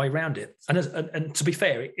kind of a way around it. And to be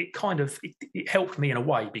fair, it helped me in a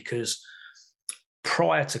way, because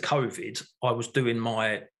prior to COVID, I was doing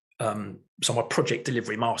my project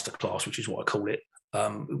delivery masterclass, which is what I call it,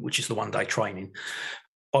 which is the one-day training.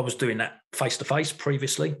 I was doing that face-to-face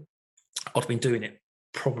previously. I'd been doing it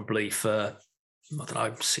probably for,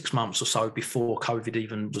 6 months or so before COVID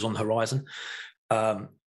even was on the horizon. And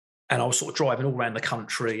I was sort of driving all around the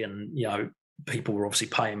country, and, people were obviously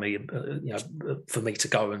paying me, for me to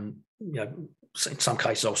go, and, in some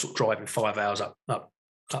cases I was sort of driving 5 hours up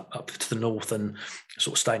to the north and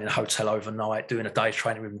sort of staying in a hotel overnight, doing a day's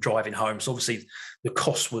training with them, driving home. So obviously the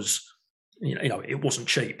cost was, it wasn't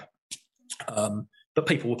cheap, but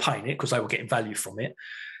people were paying it because they were getting value from it.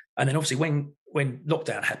 And then obviously when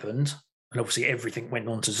lockdown happened and obviously everything went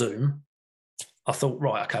on to Zoom, I thought,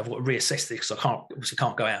 right, okay, I've got to reassess this because I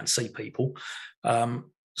can't go out and see people.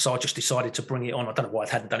 So I just decided to bring it on. I don't know why I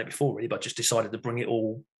hadn't done it before, really, but I just decided to bring it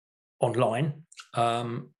all online.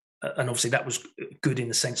 And obviously that was good in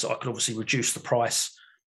the sense that I could obviously reduce the price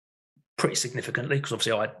pretty significantly, because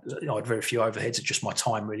obviously I had very few overheads. It's just my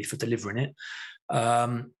time really for delivering it.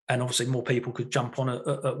 And obviously more people could jump on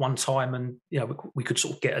at one time, and we could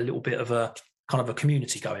sort of get a little bit of a kind of a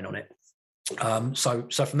community going on it. So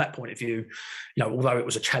from that point of view, although it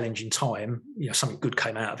was a challenging time, something good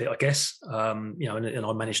came out of it, I guess. And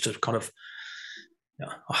I managed to kind of,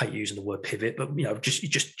 I hate using the word pivot, but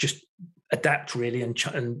just adapt really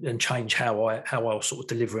and change how I was sort of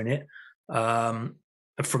delivering it.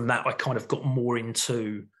 And from that, I kind of got more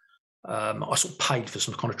into. I sort of paid for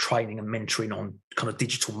some kind of training and mentoring on kind of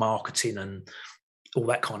digital marketing and all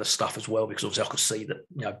that kind of stuff as well, because obviously I could see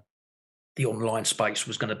that the online space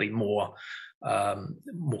was going to be more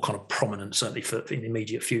kind of prominent, certainly in the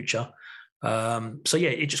immediate future. So yeah,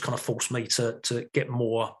 it just kind of forced me to get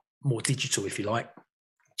more digital, if you like.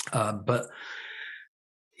 But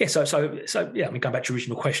yeah, so yeah, I mean, going back to your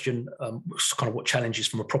original question, kind of what challenges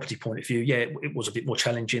from a property point of view, yeah, it was a bit more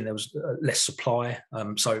challenging. There was less supply.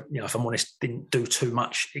 So, if I'm honest, didn't do too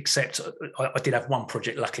much, except I did have one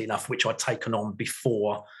project, luckily enough, which I'd taken on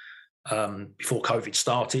before COVID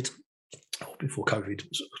started, or before COVID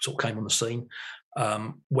sort of came on the scene,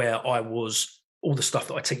 where I was, all the stuff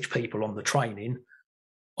that I teach people on the training,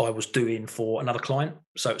 I was doing for another client.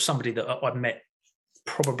 So somebody that I'd met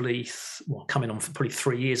probably coming on for probably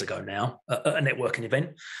 3 years ago now at a networking event.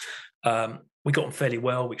 We got on fairly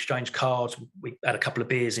well. We exchanged cards. We had a couple of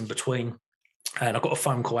beers in between, and I got a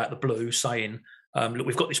phone call out of the blue saying, look,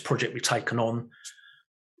 we've got this project we've taken on.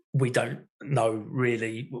 We don't know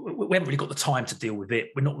really, we haven't really got the time to deal with it.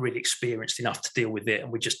 We're not really experienced enough to deal with it,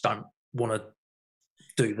 and we just don't want to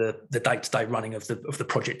do the day-to-day running of the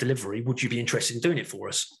project delivery. Would you be interested in doing it for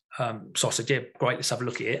us? So I said, yeah, great, let's have a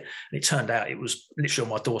look at it. And it turned out it was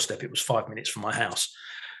literally on my doorstep. It was 5 minutes from my house.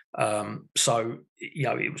 So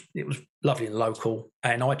it was lovely and local.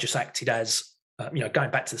 And I just acted as,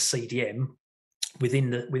 going back to the CDM, within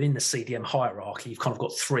the CDM hierarchy, you've kind of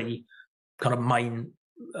got three kind of main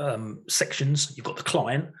sections. You've got the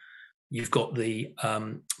client, you've got the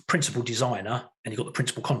principal designer, and you've got the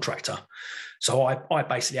principal contractor. So I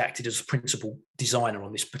basically acted as a principal designer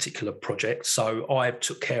on this particular project. So I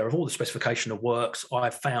took care of all the specification of works.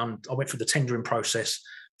 I went through the tendering process,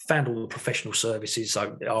 found all the professional services,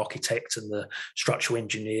 so the architect and the structural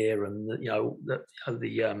engineer and all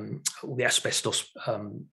the asbestos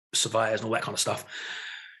surveyors and all that kind of stuff.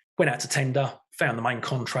 Went out to tender, found the main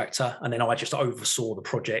contractor, and then I just oversaw the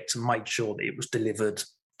project and made sure that it was delivered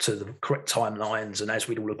to the correct timelines and as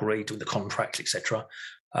we'd all agreed with the contracts, etc.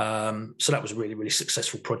 So that was a really, really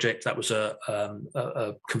successful project. That was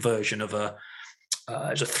a conversion of it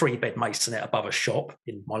was a 3-bed masonette above a shop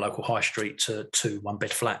in my local high street to 2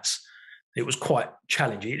 1-bed flats. It was quite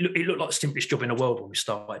challenging. It looked like the simplest job in the world when we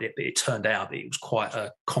started it, but it turned out that it was quite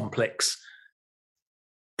a complex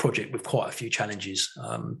project with quite a few challenges.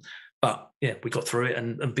 But yeah, we got through it,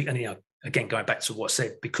 and again, going back to what I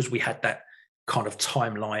said, because we had that kind of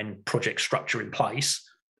timeline project structure in place,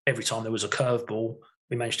 every time there was a curveball,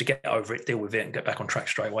 we managed to get over it, deal with it, and get back on track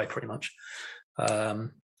straight away, pretty much.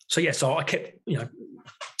 So I kept,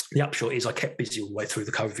 the upshot is I kept busy all the way through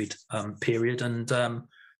the COVID period, and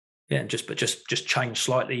just changed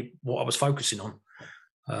slightly what I was focusing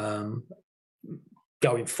on.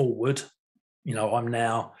 Going forward,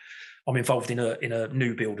 I'm involved in a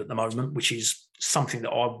new build at the moment, which is something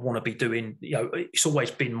that I want to be doing. It's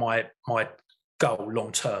always been my goal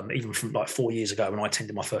long term, even from like 4 years ago when I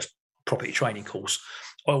attended my first property training course.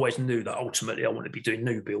 I always knew that ultimately I wanted to be doing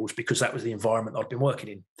new builds because that was the environment I'd been working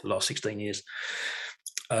in for the last 16 years.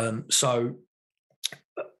 So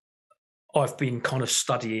I've been kind of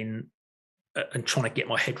studying and trying to get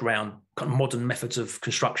my head around kind of modern methods of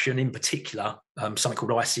construction, in particular something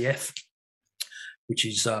called ICF, which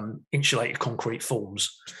is insulated concrete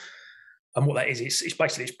forms. And what that is, it's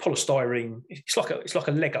basically polystyrene. It's like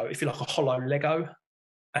a Lego, if you like, a hollow Lego,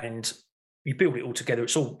 and you build it all together.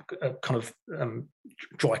 It's all kind of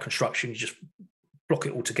dry construction. You just block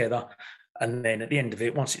it all together, and then at the end of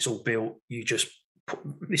it, once it's all built, you just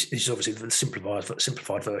this is obviously the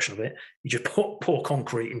simplified version of it. You just pour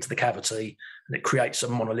concrete into the cavity, and it creates a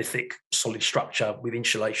monolithic solid structure with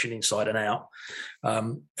insulation inside and out.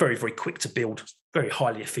 Very, very quick to build, very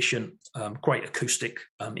highly efficient, great acoustic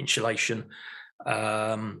insulation,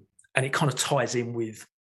 and it kind of ties in with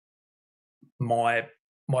my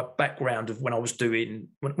my background of when I was doing,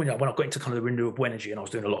 when I got into kind of the renewable energy and I was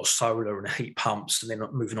doing a lot of solar and heat pumps and then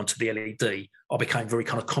moving on to the LED, I became very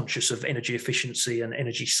kind of conscious of energy efficiency and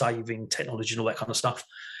energy saving technology and all that kind of stuff.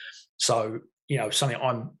 So,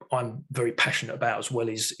 something I'm very passionate about as well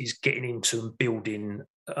is getting into and building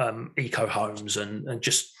eco homes and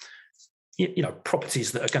just,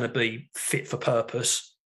 properties that are going to be fit for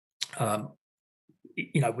purpose.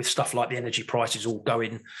 With stuff like the energy prices all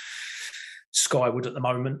going skyward at the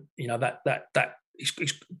moment, that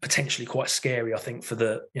is potentially quite scary, I think, for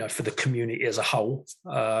the community as a whole.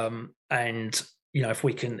 And if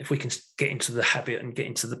we can get into the habit and get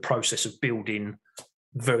into the process of building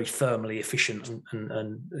very thermally efficient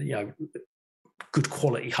and good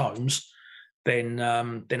quality homes, then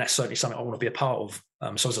that's certainly something I want to be a part of.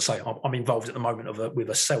 So as I say, I'm involved at the moment with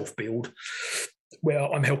a self build where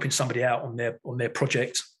I'm helping somebody out on their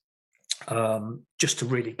project, just to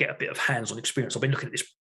really get a bit of hands-on experience. I've been looking at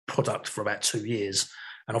this product for about 2 years,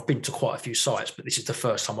 and I've been to quite a few sites, but this is the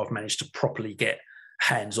first time I've managed to properly get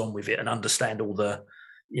hands-on with it and understand all the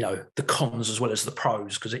cons as well as the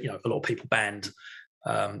pros, because a lot of people band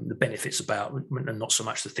the benefits about and not so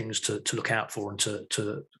much the things to look out for and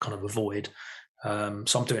to kind of avoid.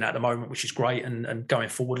 So I'm doing that at the moment, which is great, and going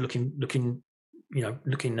forward, looking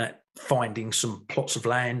at finding some plots of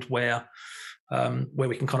land where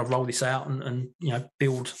we can kind of roll this out and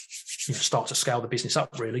build, start to scale the business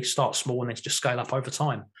up, really start small and then just scale up over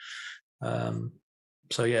time.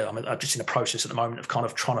 So yeah, I'm just in a process at the moment of kind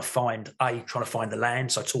of trying to find the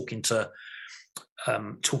land. So talking to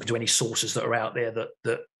any sources that are out there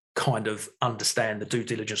that kind of understand the due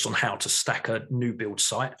diligence on how to stack a new build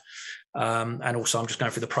site. And also I'm just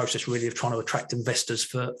going through the process really of trying to attract investors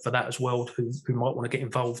for that as well, who might want to get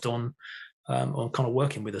involved on kind of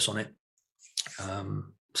working with us on it.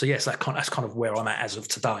 So yes, that's kind of where I'm at as of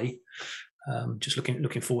today. Just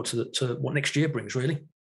looking forward to what next year brings, really.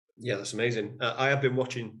 Yeah, that's amazing. I have been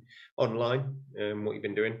watching online what you've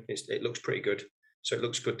been doing. It looks pretty good. So it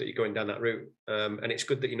looks good that you're going down that route, and it's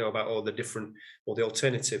good that you know about all the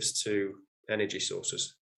alternatives to energy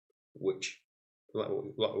sources, which, like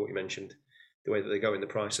what you mentioned, the way that they go in the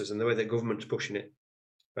prices and the way that government's pushing it.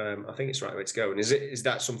 I think it's the right way to go. And is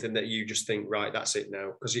that something that you just think, right, that's it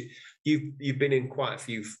now? Because you've been in quite a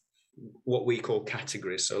few what we call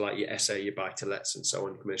categories, so like your SA, your buy-to-lets, and so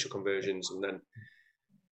on, commercial conversions, and then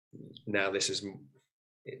now this is,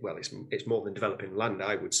 well, it's more than developing land,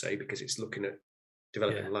 I would say, because it's looking at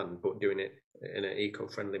developing land, but doing it in an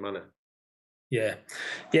eco-friendly manner. Yeah.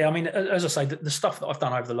 I mean, as I say, the stuff that I've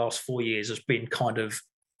done over the last 4 years has been kind of,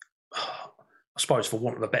 I suppose, for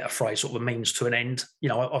want of a better phrase, sort of a means to an end.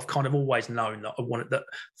 I've kind of always known that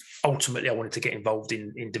ultimately I wanted to get involved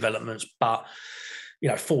in developments, but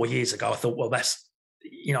 4 years ago I thought, well, that's,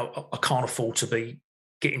 I can't afford to be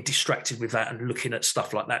getting distracted with that and looking at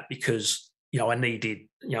stuff like that, because I needed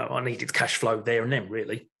cash flow there and then,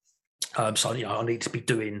 really. So I need to be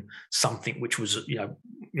doing something which was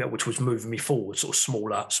which was moving me forward, sort of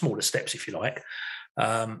smaller steps, if you like.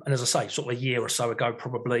 And as I say, sort of a year or so ago,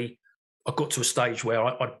 probably, I got to a stage where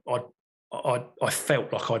I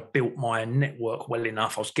felt like I'd built my network well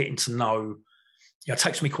enough. I was getting to know. It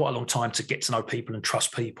takes me quite a long time to get to know people and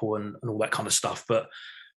trust people and all that kind of stuff. But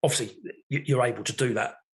obviously, you're able to do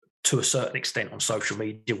that to a certain extent on social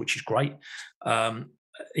media, which is great.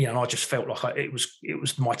 And I just felt like it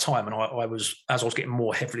was my time, and I was, as I was getting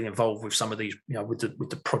more heavily involved with some of these, with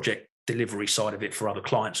the project delivery side of it for other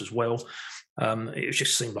clients as well. It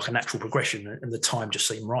just seemed like a natural progression, and the time just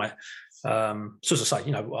seemed right. So as I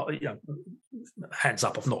say, hands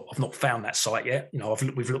up, I've not found that site yet.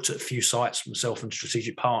 We've looked at a few sites, myself and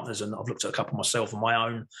strategic partners, and I've looked at a couple myself on my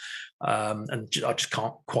own, and I just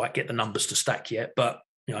can't quite get the numbers to stack yet. But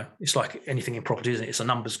it's like anything in property, isn't it? It's a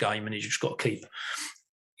numbers game, and you just got to keep.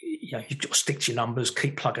 You've got to stick to your numbers,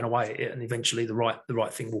 keep plugging away at it, and eventually the right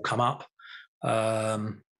thing will come up.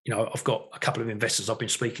 I've got a couple of investors I've been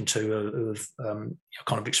speaking to who have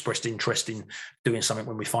kind of expressed interest in doing something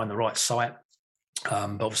when we find the right site.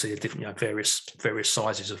 But obviously, there are different, various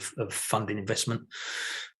sizes of funding investment.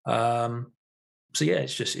 So yeah,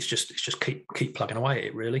 it's just keep plugging away at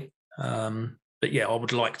it, really. But yeah, I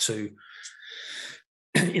would like to.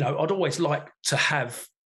 I'd always like to have,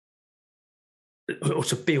 or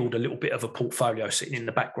to build a little bit of a portfolio sitting in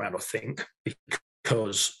the background, I think,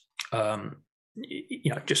 because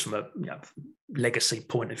just from a legacy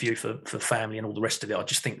point of view for family and all the rest of it, I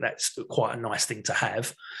just think that's quite a nice thing to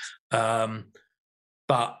have.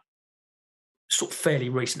 But sort of fairly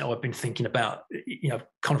recently, I've been thinking about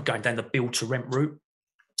kind of going down the build to rent route.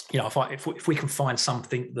 If we can find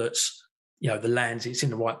something that's the land, it's in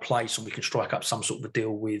the right place, and we can strike up some sort of a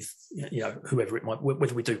deal with, whoever it might,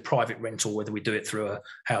 whether we do private rental, whether we do it through a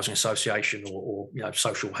housing association or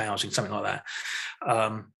social housing, something like that.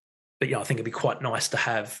 But I think it'd be quite nice to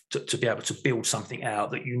have to be able to build something out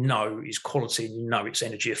that is quality and it's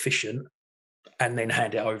energy efficient, and then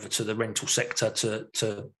hand it over to the rental sector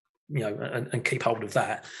to and keep hold of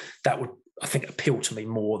that. That would, I think, appeal to me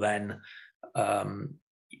more than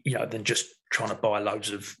than just trying to buy loads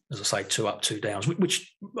of, as I say, 2 up, 2 downs,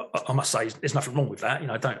 which I must say there's nothing wrong with that.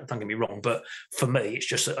 Don't get me wrong, but for me, it's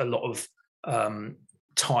just a lot of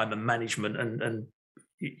time and management, and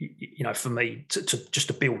for me to just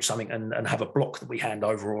to build something and have a block that we hand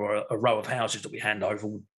over, or a row of houses that we hand over,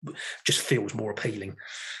 just feels more appealing.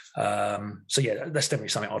 So yeah, that's definitely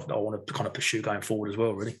something I want to kind of pursue going forward as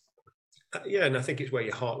well, really. Yeah, and I think it's where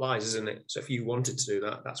your heart lies, isn't it? So if you wanted to do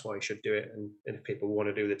that, that's why you should do it. And if people want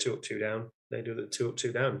to do the 2 up, 2 down, they do the 2 up,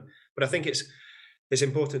 2 down. But I think it's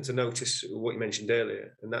important to notice what you mentioned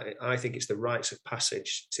earlier, and that I think it's the rites of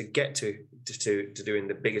passage to get to doing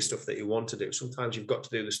the bigger stuff that you want to do. Sometimes you've got to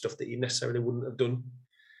do the stuff that you necessarily wouldn't have done,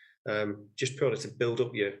 just purely to build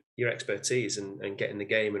up your expertise and get in the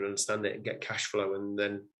game and understand it and get cash flow, and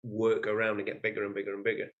then work around and get bigger and bigger and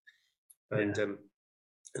bigger.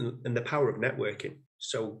 And the power of networking.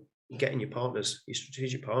 So getting your partners, your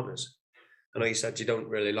strategic partners. I know you said you don't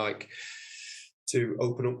really like to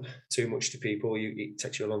open up too much to people. It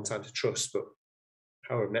takes you a long time to trust, but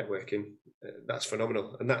power of networking, that's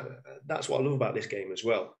phenomenal. And that's what I love about this game as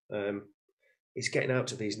well. Is getting out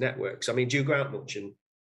to these networks. I mean, do you go out much? And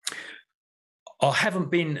I haven't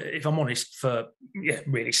been, if I'm honest, for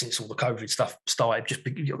really since all the COVID stuff started. Just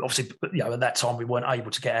obviously, at that time we weren't able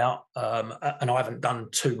to get out, and I haven't done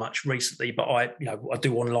too much recently. But I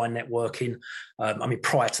do online networking. I mean,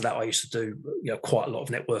 prior to that, I used to do quite a lot of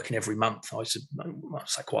networking every month. I say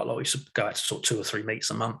quite a lot. I used to go out to sort of 2 or 3 meets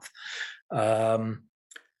a month,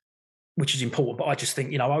 which is important. But I just think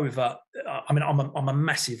I mean, I'm a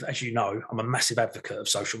massive, as you know, I'm a massive advocate of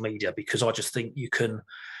social media, because I just think you can.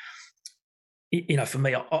 For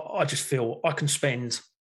me, I just feel I can spend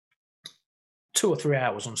 2 or 3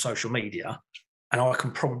 hours on social media, and I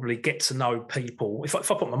can probably get to know people. If I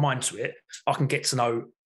put my mind to it, I can get to know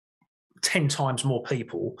 10 times more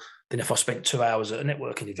people than if I spent 2 hours at a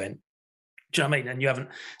networking event. Do you know what I mean? And you haven't.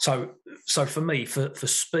 So for me, for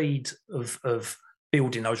speed of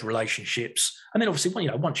building those relationships, and then obviously,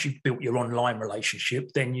 once you've built your online relationship,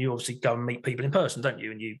 then you obviously go and meet people in person, don't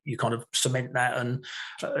you? And you kind of cement that and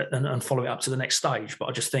follow it up to the next stage. But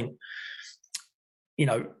I just think,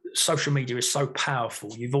 social media is so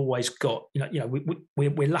powerful. You've always got,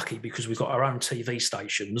 we're lucky because we've got our own TV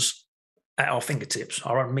stations at our fingertips,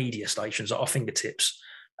 our own media stations at our fingertips,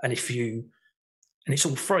 and it's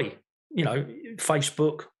all free.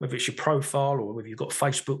 Facebook, whether it's your profile or whether you've got a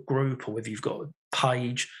Facebook group or whether you've got a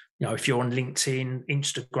page, if you're on LinkedIn,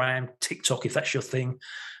 Instagram, TikTok, if that's your thing,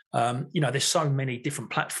 there's so many different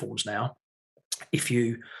platforms now. If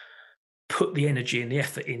you put the energy and the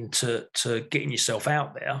effort into getting yourself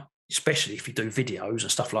out there, especially if you do videos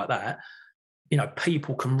and stuff like that,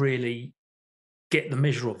 people can really get the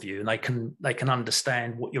measure of you, and they can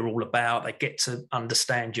understand what you're all about. They get to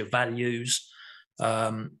understand your values.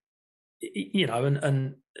 And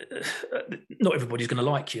not everybody's going to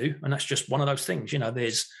like you, and that's just one of those things.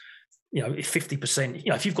 There's, if 50%,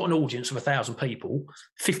 if you've got an audience of 1,000 people,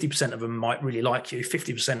 50% of them might really like you,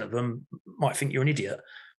 50% of them might think you're an idiot.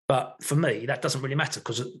 But for me, that doesn't really matter,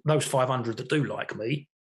 because those 500 that do like me,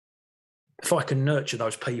 if I can nurture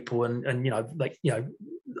those people and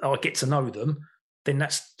I get to know them, then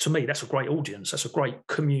to me, that's a great audience. That's a great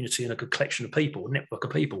community and a good collection of people, a network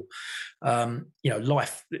of people.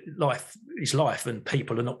 Life is life, and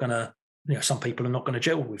people are not going to, some people are not going to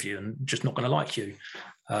gel with you and just not going to like you.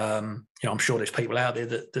 I'm sure there's people out there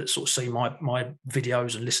that sort of see my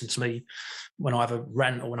videos and listen to me when I have a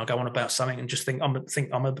rant or when I go on about something and just think I'm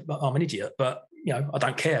an idiot. But I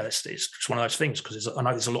don't care. It's just one of those things, because I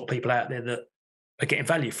know there's a lot of people out there that are getting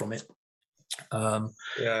value from it.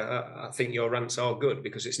 I think your rants are good,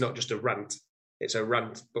 because it's not just a rant. It's a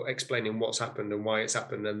rant, but explaining what's happened and why it's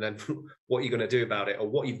happened, and then what you're going to do about it or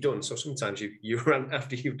what you've done. So sometimes you rant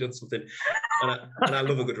after you've done something, and I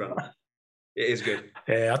love a good rant. It is good.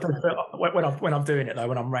 Yeah, I don't, when I'm doing it though,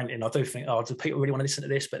 when I'm ranting, I do think, do people really want to listen to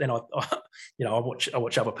this? But then I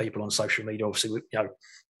watch other people on social media. Obviously,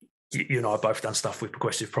 you and I have both done stuff with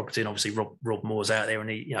Progressive Property, and obviously Rob Moore's out there, and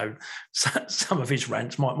he, some of his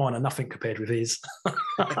rants, mine are nothing compared with his.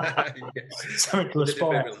 Something to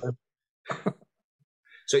aspire to.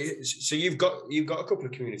 So you've got a couple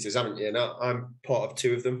of communities, haven't you? Now I'm part of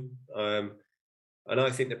 2 of them, and I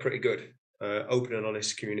think they're pretty good. open and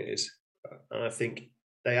honest communities. And I think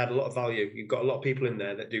they add a lot of value. You've got a lot of people in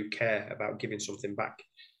there that do care about giving something back.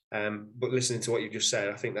 But listening to what you just said,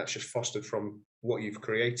 I think that's just fostered from what you've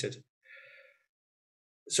created.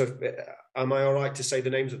 So am I all right to say the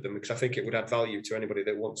names of them? Because I think it would add value to anybody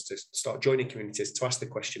that wants to start joining communities, to ask the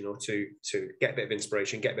question, or to get a bit of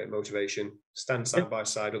inspiration, get a bit of motivation, stand side by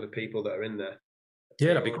side other people that are in there.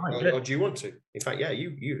 Yeah, that'd be great. Or do you want to? In fact, yeah,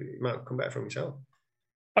 you might come better from yourself.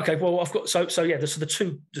 Okay, well, I've got so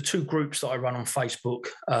the two groups that I run on Facebook,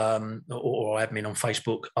 or I admin on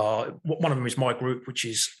Facebook, are one of them is my group, which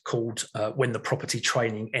is called When the Property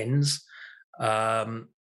Training Ends.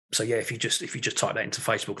 So yeah, if you just type that into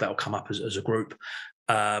Facebook, that'll come up as a group.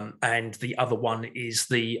 And the other one is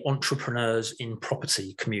the Entrepreneurs in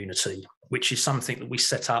Property community, which is something that we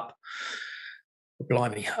set up,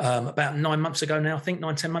 blimey, about 9 months ago now, I think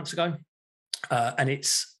 9-10 months ago. And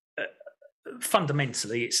it's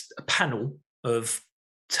fundamentally, it's a panel of,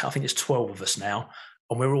 I think it's 12 of us now,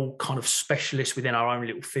 and we're all kind of specialists within our own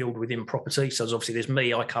little field within property. So there's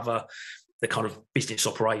me, I cover the kind of business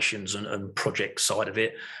operations and project side of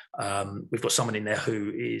it. We've got someone in there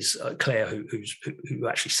who is Claire, who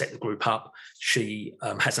actually set the group up. She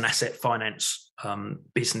has an asset finance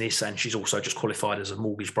business, and she's also just qualified as a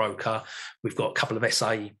mortgage broker. We've got a couple of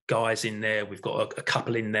SA guys in there. We've got a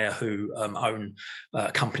couple in there who own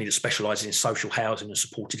a company that specialises in social housing and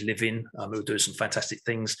supported living, who are doing some fantastic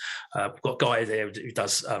things. We've got a guy there who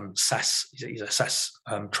does SaaS. He's a SaaS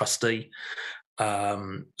trustee.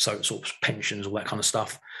 So sort of pensions, all that kind of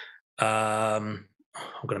stuff. I'm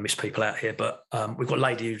going to miss people out here, but we've got a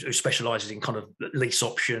lady who specialises in kind of lease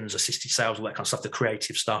options, assisted sales, all that kind of stuff, the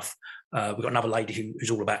creative stuff. We've got another lady who's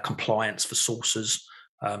all about compliance for sources.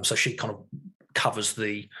 So she kind of covers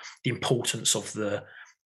the importance of the,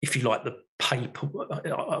 if you like, the paper.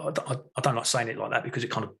 I don't like saying it like that because it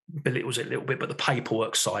kind of belittles it a little bit, but the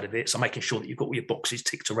paperwork side of it. So making sure that you've got all your boxes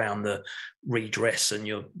ticked around the redress and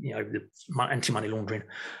the anti-money laundering,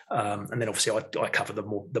 and then obviously I cover the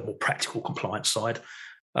more practical compliance side.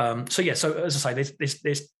 So as I say,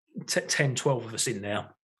 there's 10, 12 of us in there,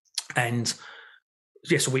 and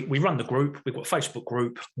yeah, so we run the group. We've got a Facebook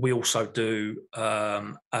group. We also do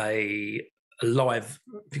a live,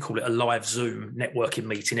 if you call it a live Zoom networking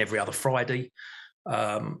meeting every other Friday.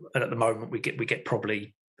 And at the moment we get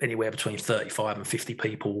probably anywhere between 35 and 50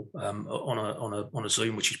 people on a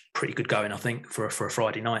Zoom, which is pretty good going, I think, for a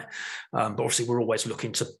Friday night. But obviously we're always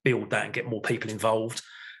looking to build that and get more people involved.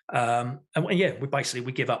 And yeah,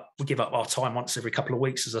 we give up our time once every couple of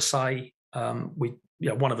weeks, as I say.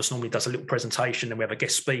 One of us normally does a little presentation, then we have a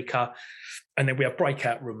guest speaker, and then we have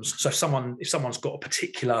breakout rooms. So if someone's got a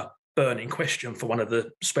particular burning question for one of the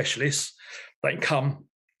specialists, they can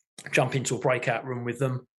jump into a breakout room with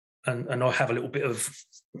them, and I'll have a little bit of,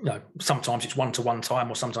 sometimes it's one-to-one time,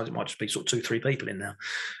 or sometimes it might just be sort of 2-3 people in there.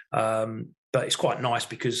 But it's quite nice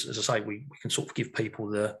because, as I say, we can sort of give people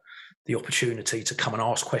the opportunity to come and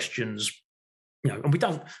ask questions, and we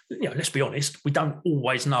don't, let's be honest, we don't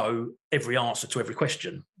always know every answer to every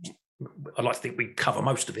question. I like to think we cover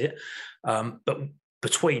most of it, but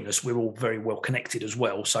between us, we're all very well connected as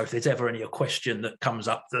well. So if there's ever a question that comes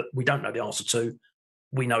up that we don't know the answer to,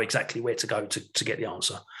 we know exactly where to go to get the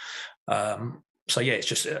answer. So yeah, it's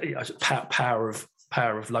just power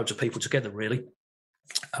of loads of people together, really.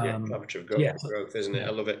 Collaborative growth, isn't it? I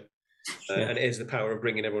love it. And it is the power of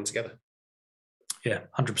bringing everyone together. Yeah,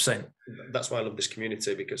 100%. That's why I love this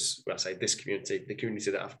community, because when I say this community, the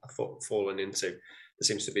community that I've fallen into, there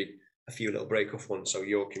seems to be a few little break-off ones. So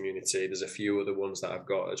your community, there's a few other ones that I've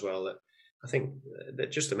got as well that I think they're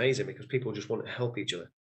just amazing, because people just want to help each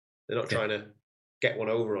other. They're not trying to get one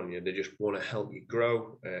over on you. They just want to help you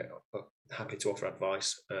grow, happy to offer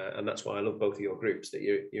advice. And that's why I love both of your groups that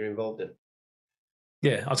you're involved in.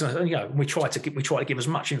 Yeah, I was going to, we try to give as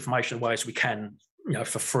much information away as we can,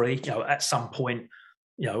 for free. At some point,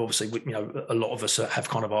 obviously, a lot of us have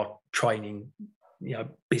kind of our training,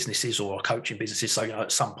 businesses or our coaching businesses. So,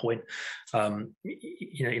 at some point, we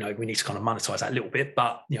need to kind of monetize that a little bit.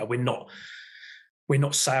 But we're not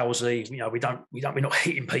salesy. We're not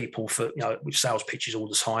hitting people with sales pitches all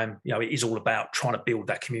the time. It is all about trying to build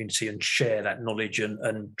that community and share that knowledge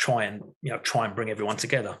and try and bring everyone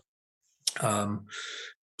together.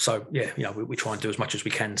 So yeah, we try and do as much as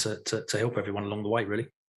we can to help everyone along the way, really.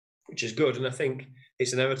 Which is good, and I think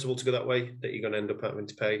it's inevitable to go that way, that you're going to end up having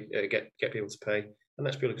to pay, get people to pay, and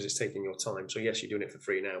that's purely because it's taking your time. So yes, you're doing it for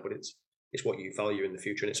free now, but it's what you value in the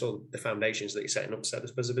future, and it's all the foundations that you're setting up to set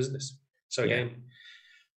this as a business. So again,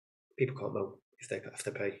 people can't know if they have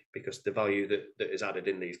to pay, because the value that is added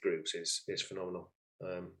in these groups is phenomenal.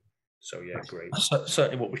 So yeah, great. That's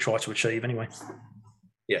certainly what we try to achieve anyway.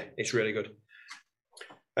 Yeah, it's really good.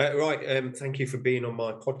 Right, thank you for being on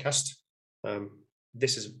my podcast.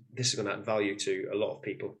 This is going to add value to a lot of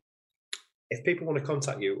people. If people want to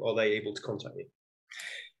contact you, are they able to contact you?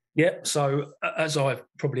 Yeah, so as I've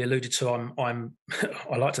probably alluded to, I'm I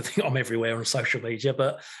like to think I'm everywhere on social media,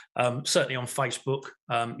 but certainly on Facebook.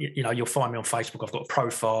 You'll find me on Facebook. I've got a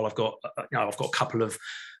profile. I've got a couple of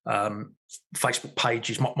Facebook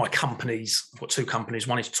pages. My companies, I've got two companies.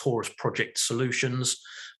 One is Taurus Project Solutions,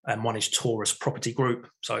 and one is Taurus Property Group.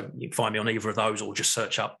 So you can find me on either of those, or just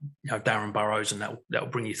search up Darren Burrows, and that'll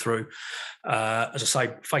bring you through. As I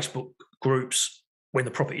say, Facebook groups, When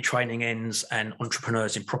the Property Training Ends, and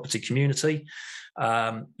Entrepreneurs in Property Community.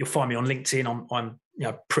 You'll find me on LinkedIn. I'm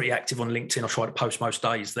pretty active on LinkedIn. I try to post most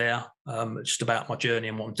days there, just about my journey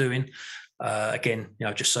and what I'm doing. Again,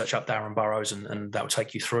 just search up Darren Burrows, and that will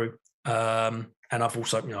take you through. And I've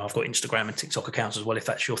also, I've got Instagram and TikTok accounts as well, if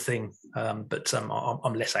that's your thing. But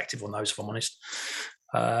I'm less active on those, if I'm honest.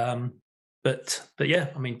 But yeah,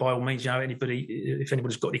 I mean, by all means, if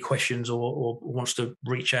anybody's got any questions or wants to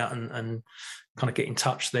reach out and kind of get in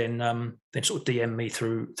touch, then sort of DM me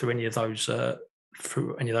through any of those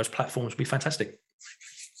platforms would be fantastic.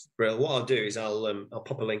 Well, what I'll do is I'll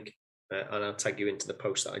pop a link and I'll tag you into the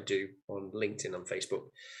post that I do on LinkedIn and Facebook,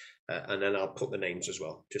 and then I'll put the names as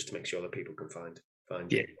well, just to make sure that people can find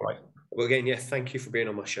you. Yeah, right. Well, again, yeah, thank you for being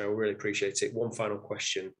on my show. I really appreciate it. One final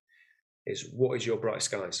question is, what is your brightest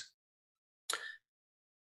skies?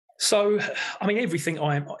 So, I mean, everything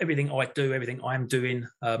I do, everything I'm doing,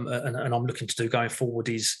 and I'm looking to do going forward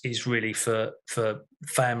is really for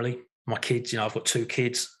family, my kids. I've got two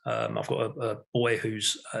kids. I've got a boy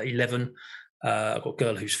who's 11. I've got a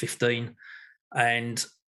girl who's 15, and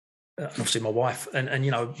obviously my wife.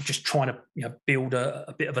 And just trying to build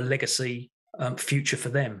a bit of a legacy future for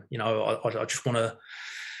them. I just want to,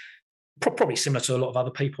 probably similar to a lot of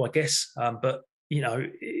other people, I guess, but.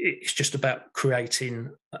 It's just about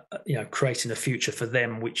creating a future for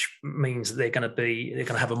them, which means that they're going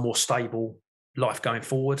to have a more stable life going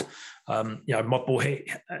forward. My boy,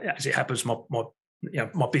 as it happens, my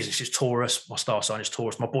business is Taurus. My star sign is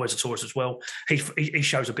Taurus. My boy's a Taurus as well. He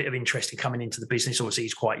shows a bit of interest in coming into the business. Obviously,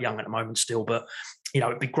 he's quite young at the moment still, but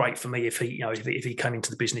it'd be great for me if he came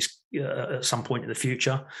into the business at some point in the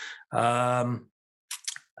future.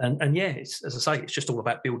 And yeah, it's, as I say, it's just all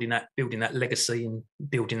about building that legacy and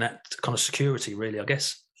building that kind of security, really, I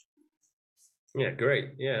guess. Yeah,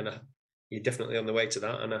 great. Yeah, and you're definitely on the way to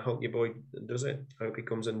that, and I hope your boy does it. I hope he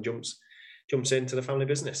comes and jumps into the family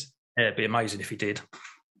business. Yeah, it'd be amazing if he did.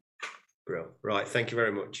 Bro, right. Thank you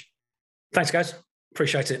very much. Thanks, guys.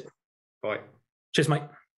 Appreciate it. Bye. Cheers, mate.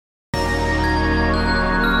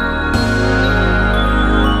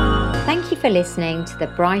 Thank you for listening to the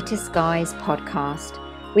Brighter Skies podcast.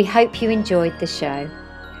 We hope you enjoyed the show.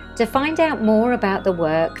 To find out more about the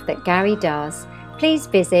work that Gary does, please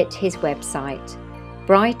visit his website,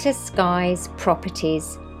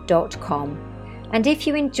 brighterskiesproperties.com. And if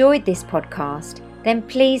you enjoyed this podcast, then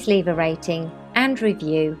please leave a rating and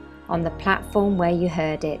review on the platform where you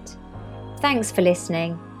heard it. Thanks for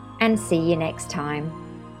listening, and see you next time.